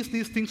would do these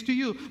things to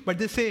you. But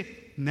they say,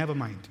 never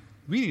mind.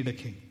 We need a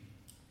king.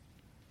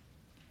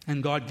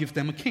 And God gives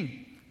them a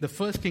king. The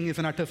first king is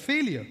an utter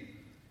failure.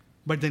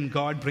 But then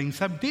God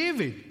brings up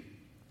David.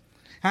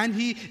 And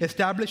he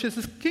establishes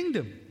his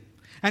kingdom.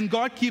 And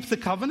God keeps a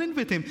covenant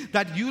with him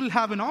that you'll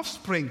have an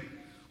offspring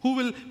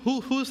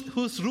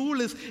whose rule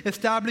is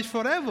established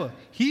forever.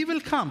 He will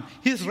come.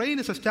 His reign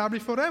is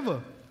established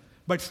forever.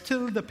 But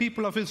still the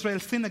people of Israel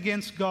sin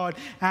against God.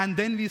 And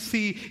then we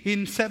see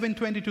in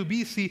 722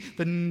 BC,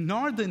 the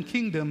northern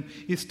kingdom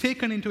is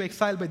taken into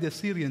exile by the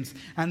Assyrians.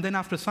 And then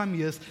after some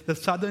years, the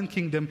southern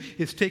kingdom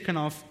is taken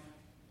off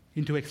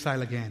into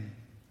exile again.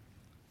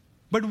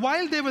 But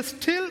while they were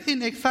still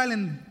in exile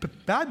in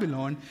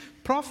Babylon,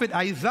 prophet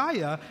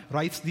Isaiah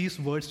writes these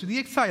words to the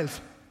exiles.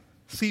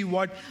 See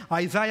what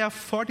Isaiah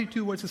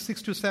 42 verses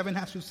 6 to 7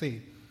 has to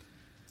say.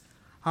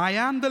 I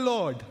am the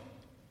Lord.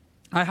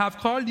 I have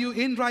called you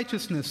in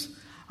righteousness.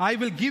 I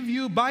will give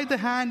you by the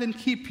hand and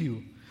keep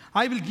you.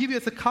 I will give you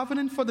as a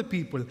covenant for the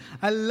people,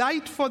 a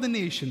light for the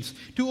nations,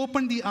 to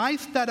open the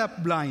eyes that are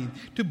blind,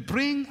 to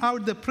bring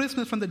out the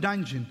prisoners from the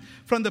dungeon,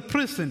 from the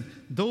prison,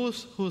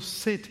 those who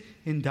sit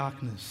in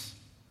darkness.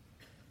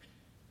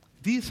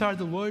 These are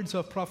the words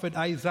of prophet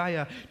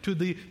Isaiah to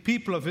the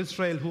people of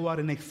Israel who are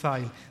in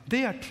exile.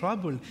 They are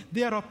troubled,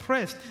 they are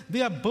oppressed,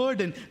 they are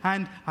burdened.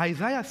 And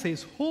Isaiah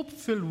says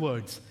hope-filled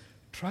words.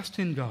 Trust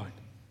in God.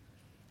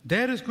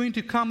 There is going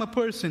to come a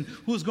person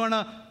who's going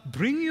to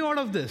bring you out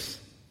of this.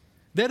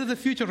 There is a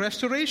future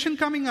restoration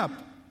coming up.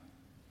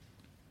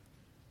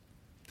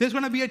 There's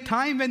going to be a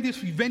time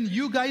when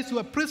you guys who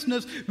are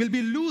prisoners will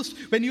be loosed,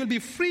 when you'll be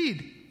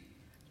freed.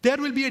 There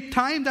will be a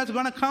time that's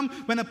going to come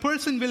when a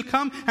person will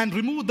come and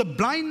remove the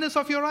blindness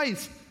of your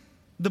eyes,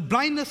 the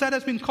blindness that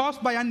has been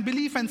caused by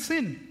unbelief and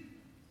sin.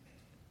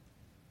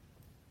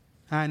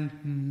 And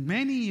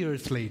many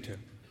years later,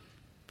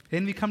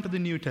 when we come to the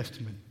New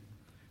Testament,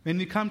 when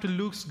we come to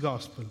Luke's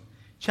Gospel,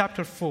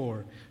 chapter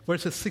 4,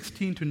 verses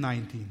 16 to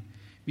 19,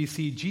 we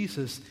see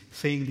Jesus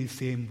saying these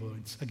same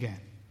words again.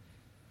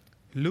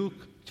 Luke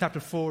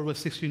chapter 4, verse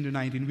 16 to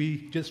 19,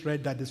 we just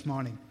read that this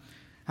morning.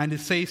 And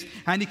it says,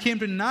 and he came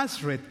to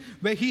Nazareth,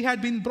 where he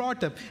had been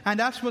brought up. And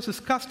as was his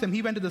custom,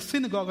 he went to the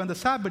synagogue on the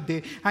Sabbath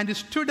day, and he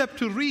stood up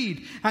to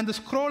read. And the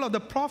scroll of the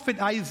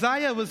prophet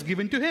Isaiah was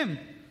given to him.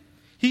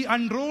 He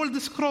unrolled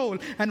the scroll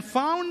and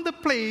found the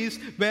place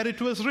where it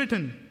was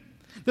written,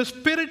 "The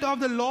Spirit of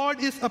the Lord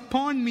is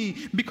upon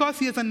me, because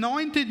He has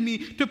anointed me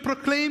to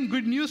proclaim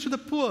good news to the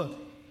poor.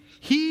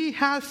 He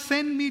has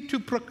sent me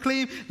to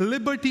proclaim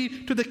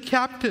liberty to the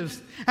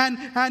captives,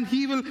 and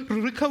He will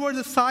recover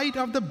the sight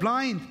of the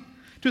blind,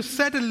 to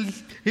set at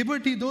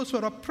liberty those who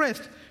are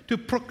oppressed, to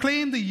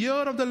proclaim the year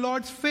of the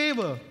Lord's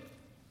favor."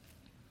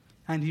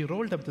 And he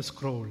rolled up the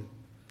scroll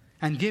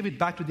and gave it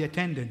back to the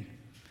attendant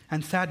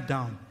and sat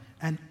down.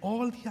 And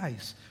all the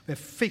eyes were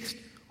fixed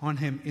on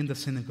him in the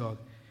synagogue.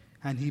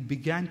 And he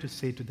began to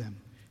say to them,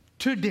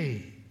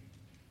 "Today,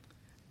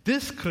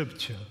 this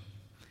scripture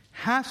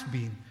has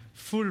been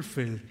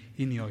fulfilled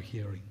in your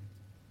hearing."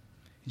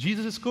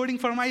 Jesus is quoting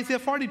from Isaiah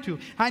 42.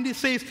 And he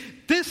says,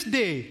 this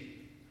day,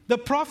 the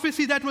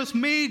prophecy that was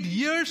made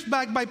years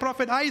back by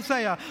prophet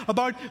Isaiah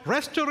about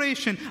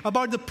restoration,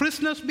 about the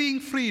prisoners being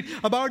freed,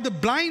 about the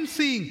blind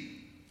seeing,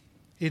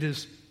 it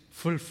is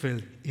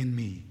fulfilled in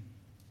me.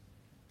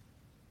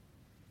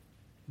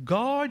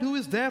 God, who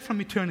is there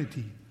from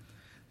eternity,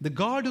 the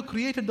God who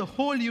created the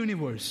whole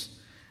universe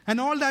and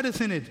all that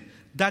is in it,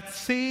 that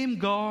same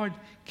God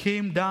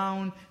came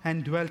down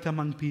and dwelt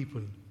among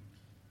people.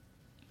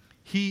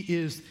 He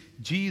is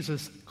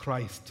Jesus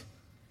Christ.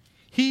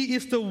 He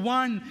is the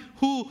one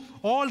who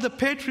all the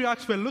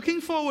patriarchs were looking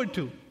forward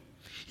to.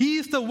 He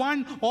is the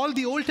one all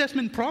the Old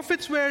Testament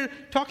prophets were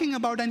talking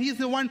about, and He's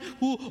the one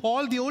who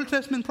all the Old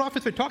Testament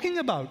prophets were talking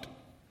about.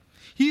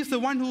 He is the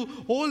one who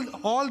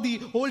all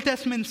the Old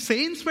Testament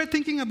saints were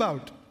thinking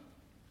about.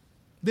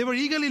 They were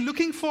eagerly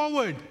looking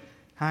forward,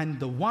 and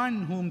the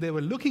one whom they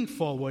were looking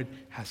forward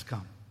has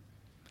come.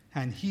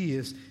 And He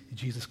is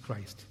Jesus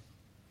Christ.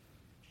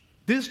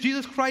 This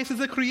Jesus Christ is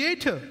the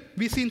creator.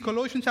 We see in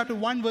Colossians chapter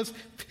 1 verse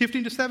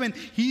 15 to 7.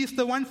 He is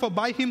the one, for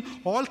by Him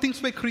all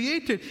things were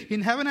created,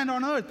 in heaven and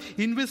on earth,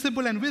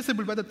 invisible and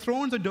visible, whether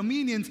thrones or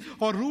dominions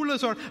or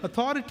rulers or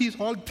authorities,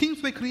 all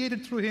things were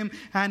created through Him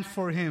and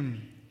for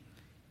Him.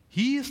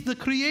 He is the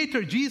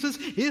creator. Jesus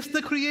is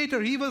the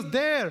creator. He was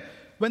there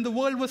when the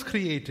world was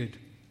created.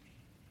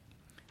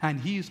 And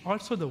He is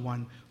also the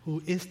one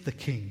who is the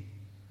King,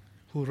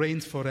 who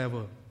reigns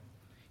forever.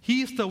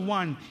 He is the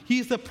one, He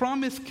is the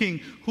promised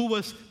King who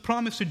was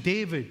promised to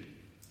David.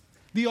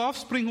 The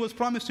offspring who was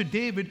promised to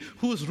David,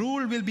 whose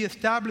rule will be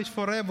established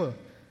forever.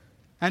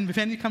 And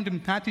when we come to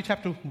Matthew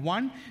chapter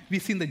 1, we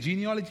see in the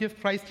genealogy of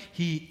Christ,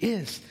 He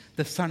is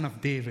the Son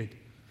of David.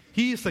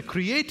 He is the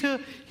creator,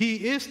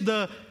 He is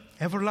the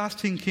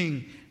everlasting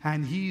King,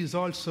 and He is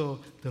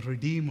also the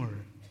Redeemer.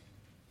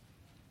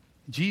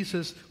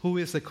 Jesus, who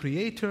is the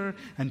creator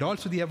and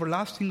also the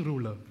everlasting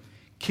ruler,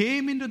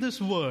 came into this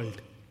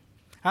world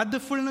at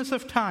the fullness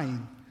of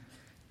time,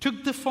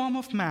 took the form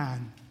of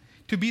man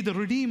to be the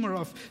redeemer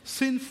of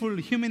sinful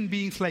human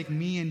beings like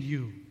me and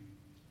you.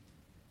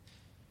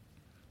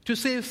 To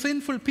save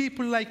sinful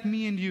people like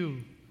me and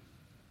you.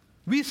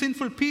 We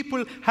sinful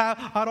people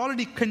are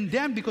already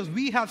condemned because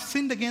we have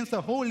sinned against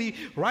the holy,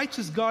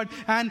 righteous God,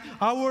 and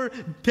our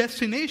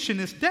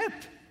destination is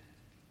death.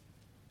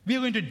 We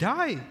are going to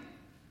die.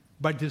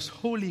 But this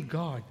holy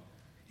God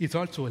is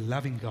also a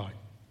loving God.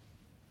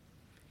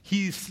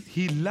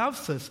 He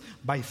loves us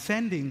by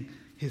sending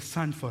His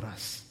Son for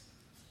us.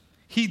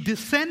 He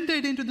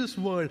descended into this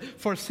world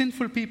for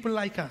sinful people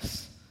like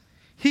us.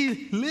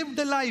 He lived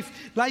a life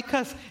like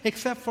us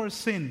except for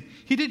sin.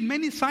 He did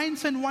many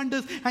signs and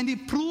wonders, and He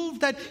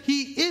proved that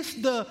He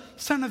is the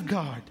Son of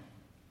God.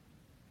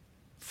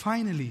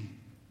 Finally,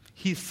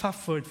 He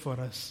suffered for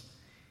us.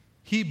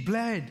 He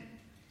bled.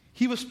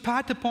 He was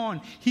spat upon.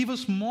 He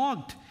was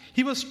mocked.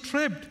 He was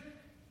stripped.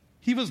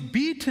 He was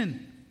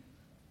beaten.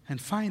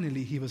 And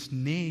finally, He was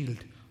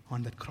nailed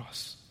on that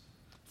cross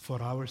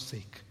for our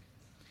sake.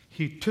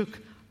 He took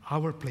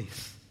our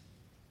place.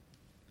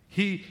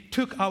 He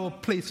took our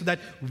place so that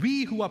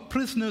we who are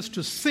prisoners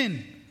to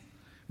sin,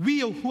 we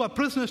who are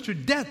prisoners to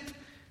death,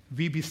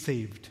 we be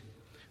saved.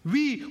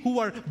 We who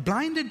are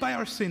blinded by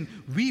our sin,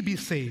 we be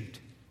saved.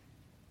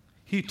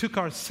 He took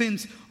our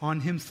sins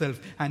on Himself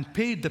and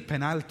paid the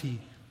penalty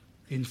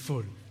in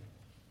full.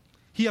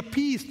 He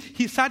appeased,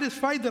 He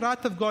satisfied the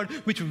wrath of God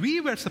which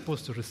we were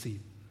supposed to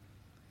receive.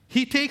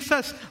 He takes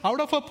us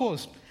out of our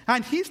post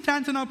and He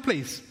stands in our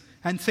place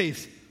and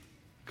says,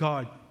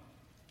 God,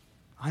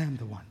 I am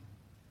the one.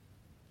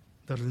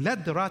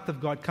 Let the wrath of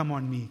God come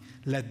on me.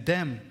 Let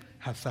them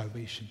have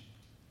salvation.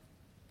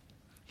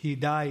 He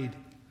died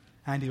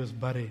and He was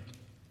buried.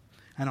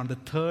 And on the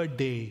third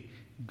day,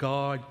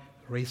 God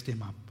raised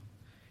Him up,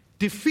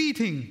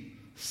 defeating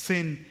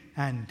sin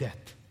and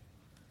death,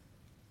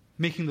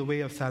 making the way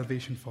of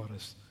salvation for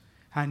us.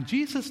 And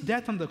Jesus'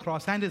 death on the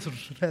cross and His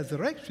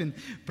resurrection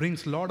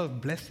brings a lot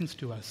of blessings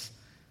to us.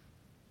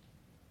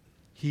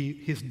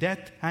 His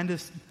death and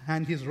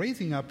His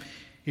raising up,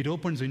 it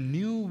opens a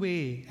new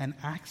way and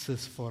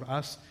access for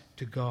us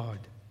to God.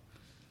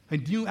 A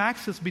new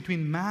access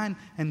between man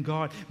and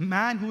God.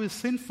 Man who is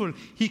sinful,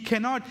 he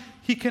cannot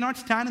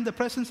stand in the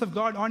presence of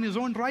God on his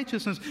own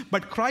righteousness.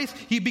 But Christ,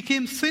 he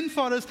became sin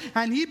for us,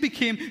 and he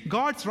became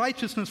God's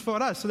righteousness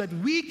for us, so that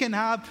we can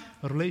have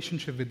a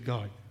relationship with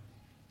God.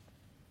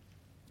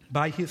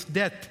 By his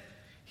death,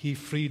 he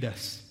freed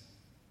us.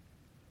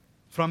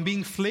 From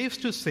being slaves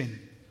to sin,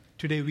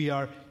 today we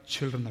are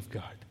children of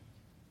God.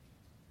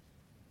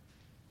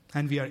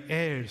 And we are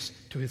heirs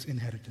to his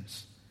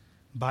inheritance.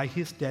 By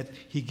his death,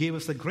 he gave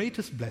us the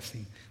greatest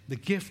blessing, the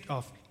gift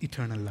of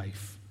eternal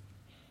life.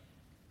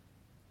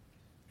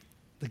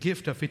 The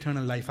gift of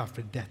eternal life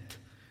after death.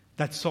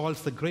 That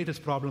solves the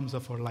greatest problems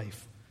of our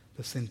life,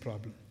 the sin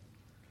problem.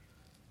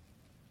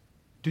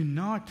 Do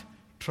not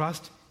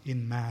trust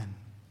in man,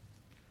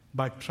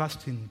 but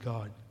trust in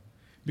God.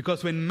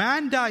 Because when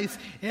man dies,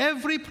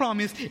 every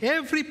promise,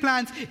 every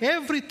plans,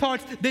 every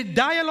thought, they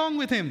die along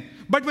with him.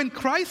 But when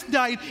Christ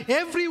died,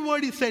 every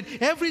word he said,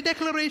 every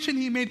declaration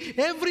he made,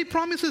 every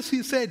promises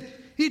he said,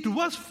 it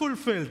was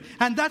fulfilled.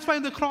 And that's why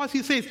on the cross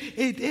he says,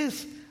 it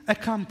is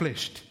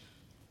accomplished.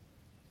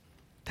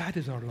 That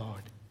is our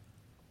Lord.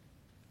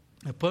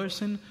 A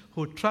person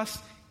who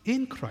trusts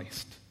in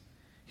Christ,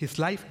 his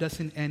life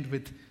doesn't end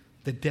with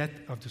the death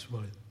of this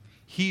world.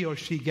 He or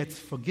she gets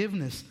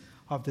forgiveness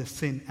of their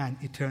sin and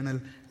eternal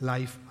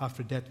life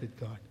after death with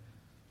God.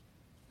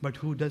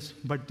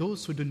 But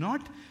those who do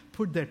not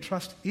put their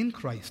trust in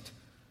Christ,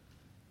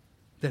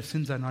 their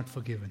sins are not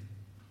forgiven.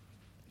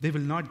 They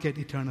will not get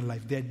eternal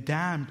life. They're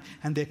damned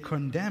and they're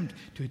condemned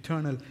to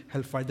eternal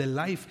hellfire. Their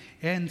life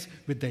ends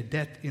with their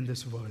death in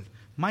this world.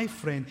 My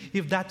friend,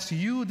 if that's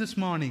you this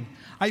morning,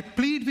 I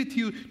plead with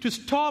you to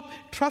stop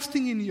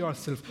trusting in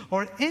yourself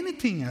or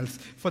anything else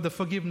for the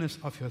forgiveness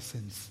of your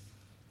sins.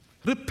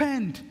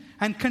 Repent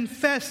and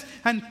confess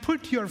and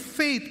put your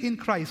faith in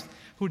Christ,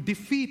 who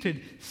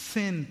defeated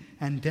sin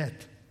and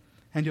death,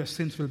 and your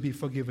sins will be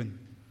forgiven.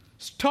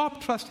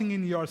 Stop trusting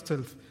in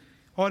yourself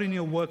or in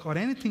your work or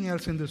anything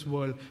else in this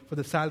world for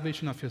the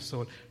salvation of your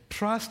soul.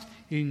 Trust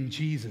in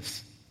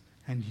Jesus,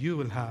 and you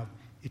will have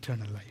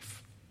eternal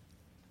life.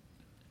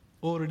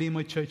 O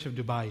Redeemer Church of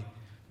Dubai,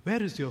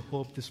 where is your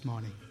hope this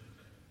morning?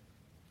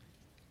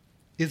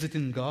 Is it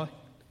in God,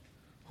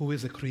 who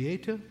is a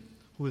creator,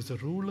 who is a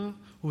ruler,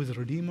 who is a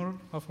redeemer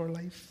of our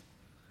lives?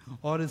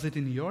 Or is it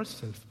in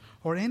yourself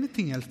or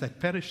anything else that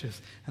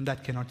perishes and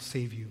that cannot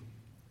save you?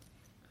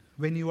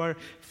 When you are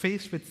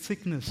faced with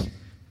sickness,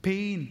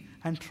 pain,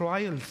 and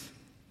trials,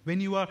 when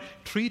you are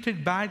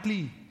treated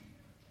badly,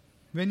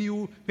 when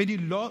you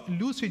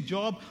lose your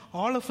job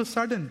all of a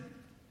sudden,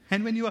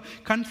 and when you are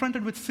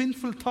confronted with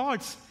sinful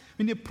thoughts,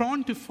 when you're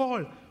prone to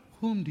fall,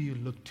 whom do you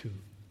look to?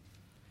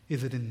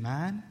 Is it in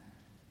man?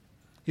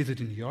 Is it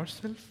in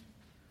yourself?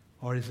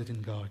 Or is it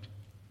in God?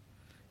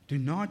 Do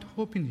not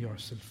hope in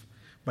yourself,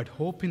 but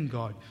hope in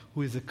God,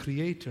 who is a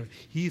creator.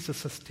 He is a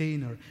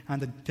sustainer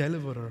and the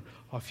deliverer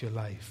of your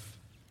life.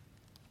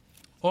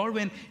 Or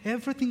when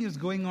everything is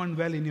going on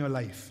well in your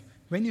life,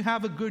 when you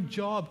have a good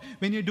job,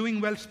 when you're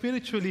doing well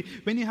spiritually,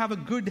 when you have a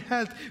good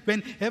health,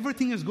 when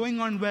everything is going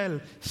on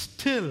well,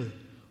 still,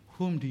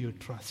 whom do you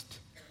trust?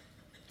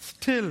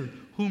 Still,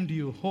 whom do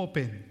you hope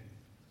in?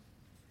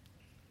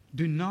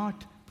 Do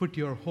not put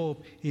your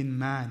hope in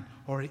man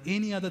or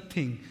any other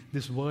thing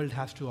this world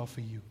has to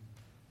offer you.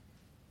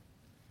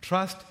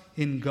 Trust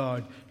in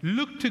God.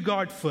 Look to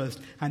God first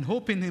and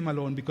hope in him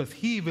alone, because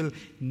he will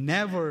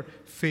never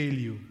fail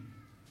you.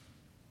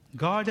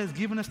 God has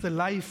given us the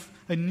life,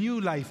 a new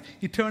life,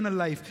 eternal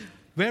life,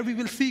 where we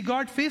will see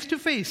God face to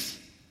face,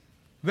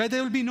 where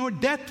there will be no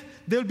death,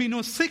 there will be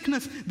no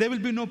sickness, there will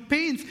be no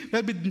pains,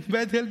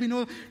 where there will be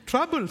no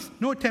troubles,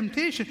 no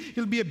temptation. It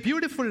will be a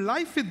beautiful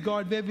life with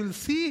God, where we will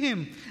see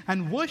him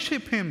and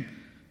worship him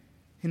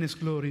in his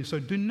glory. So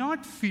do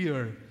not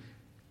fear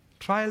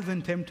trials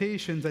and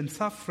temptations and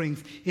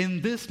sufferings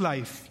in this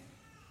life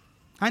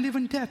and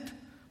even death,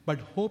 but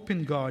hope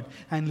in God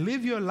and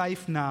live your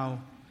life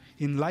now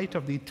in light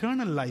of the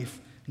eternal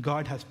life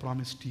God has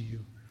promised to you.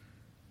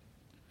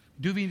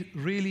 Do we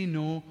really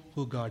know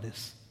who God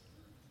is?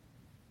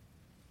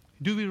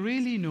 Do we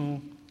really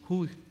know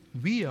who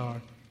we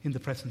are in the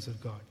presence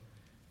of God?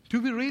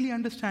 Do we really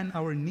understand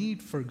our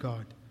need for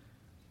God?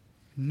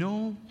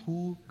 Know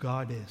who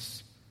God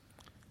is.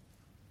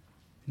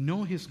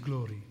 Know his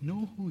glory.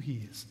 Know who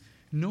he is.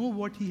 Know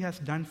what he has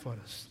done for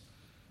us.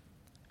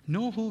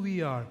 Know who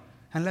we are,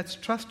 and let's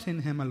trust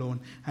in him alone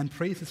and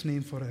praise his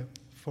name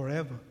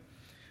forever.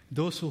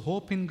 Those who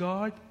hope in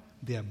God,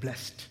 they are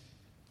blessed.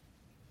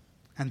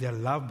 And they are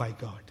loved by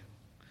God.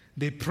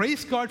 They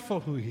praise God for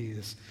who he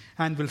is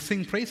and will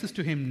sing praises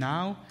to him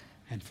now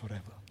and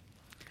forever.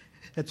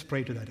 Let's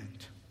pray to that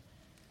end.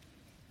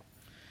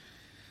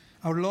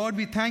 Our Lord,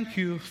 we thank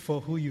you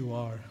for who you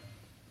are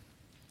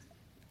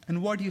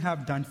and what you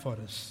have done for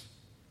us.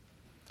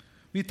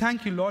 We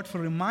thank you, Lord, for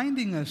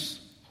reminding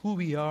us who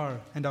we are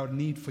and our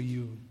need for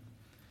you.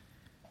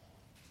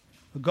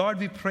 God,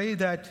 we pray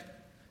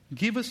that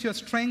give us your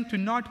strength to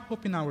not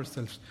hope in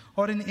ourselves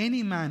or in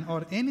any man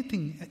or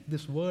anything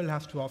this world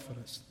has to offer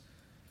us.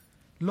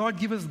 Lord,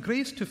 give us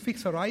grace to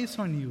fix our eyes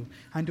on you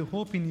and to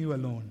hope in you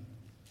alone.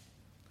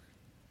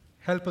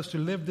 Help us to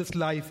live this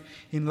life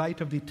in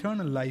light of the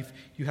eternal life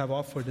you have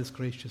offered us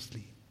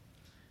graciously.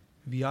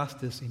 We ask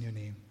this in your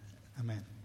name. Amen.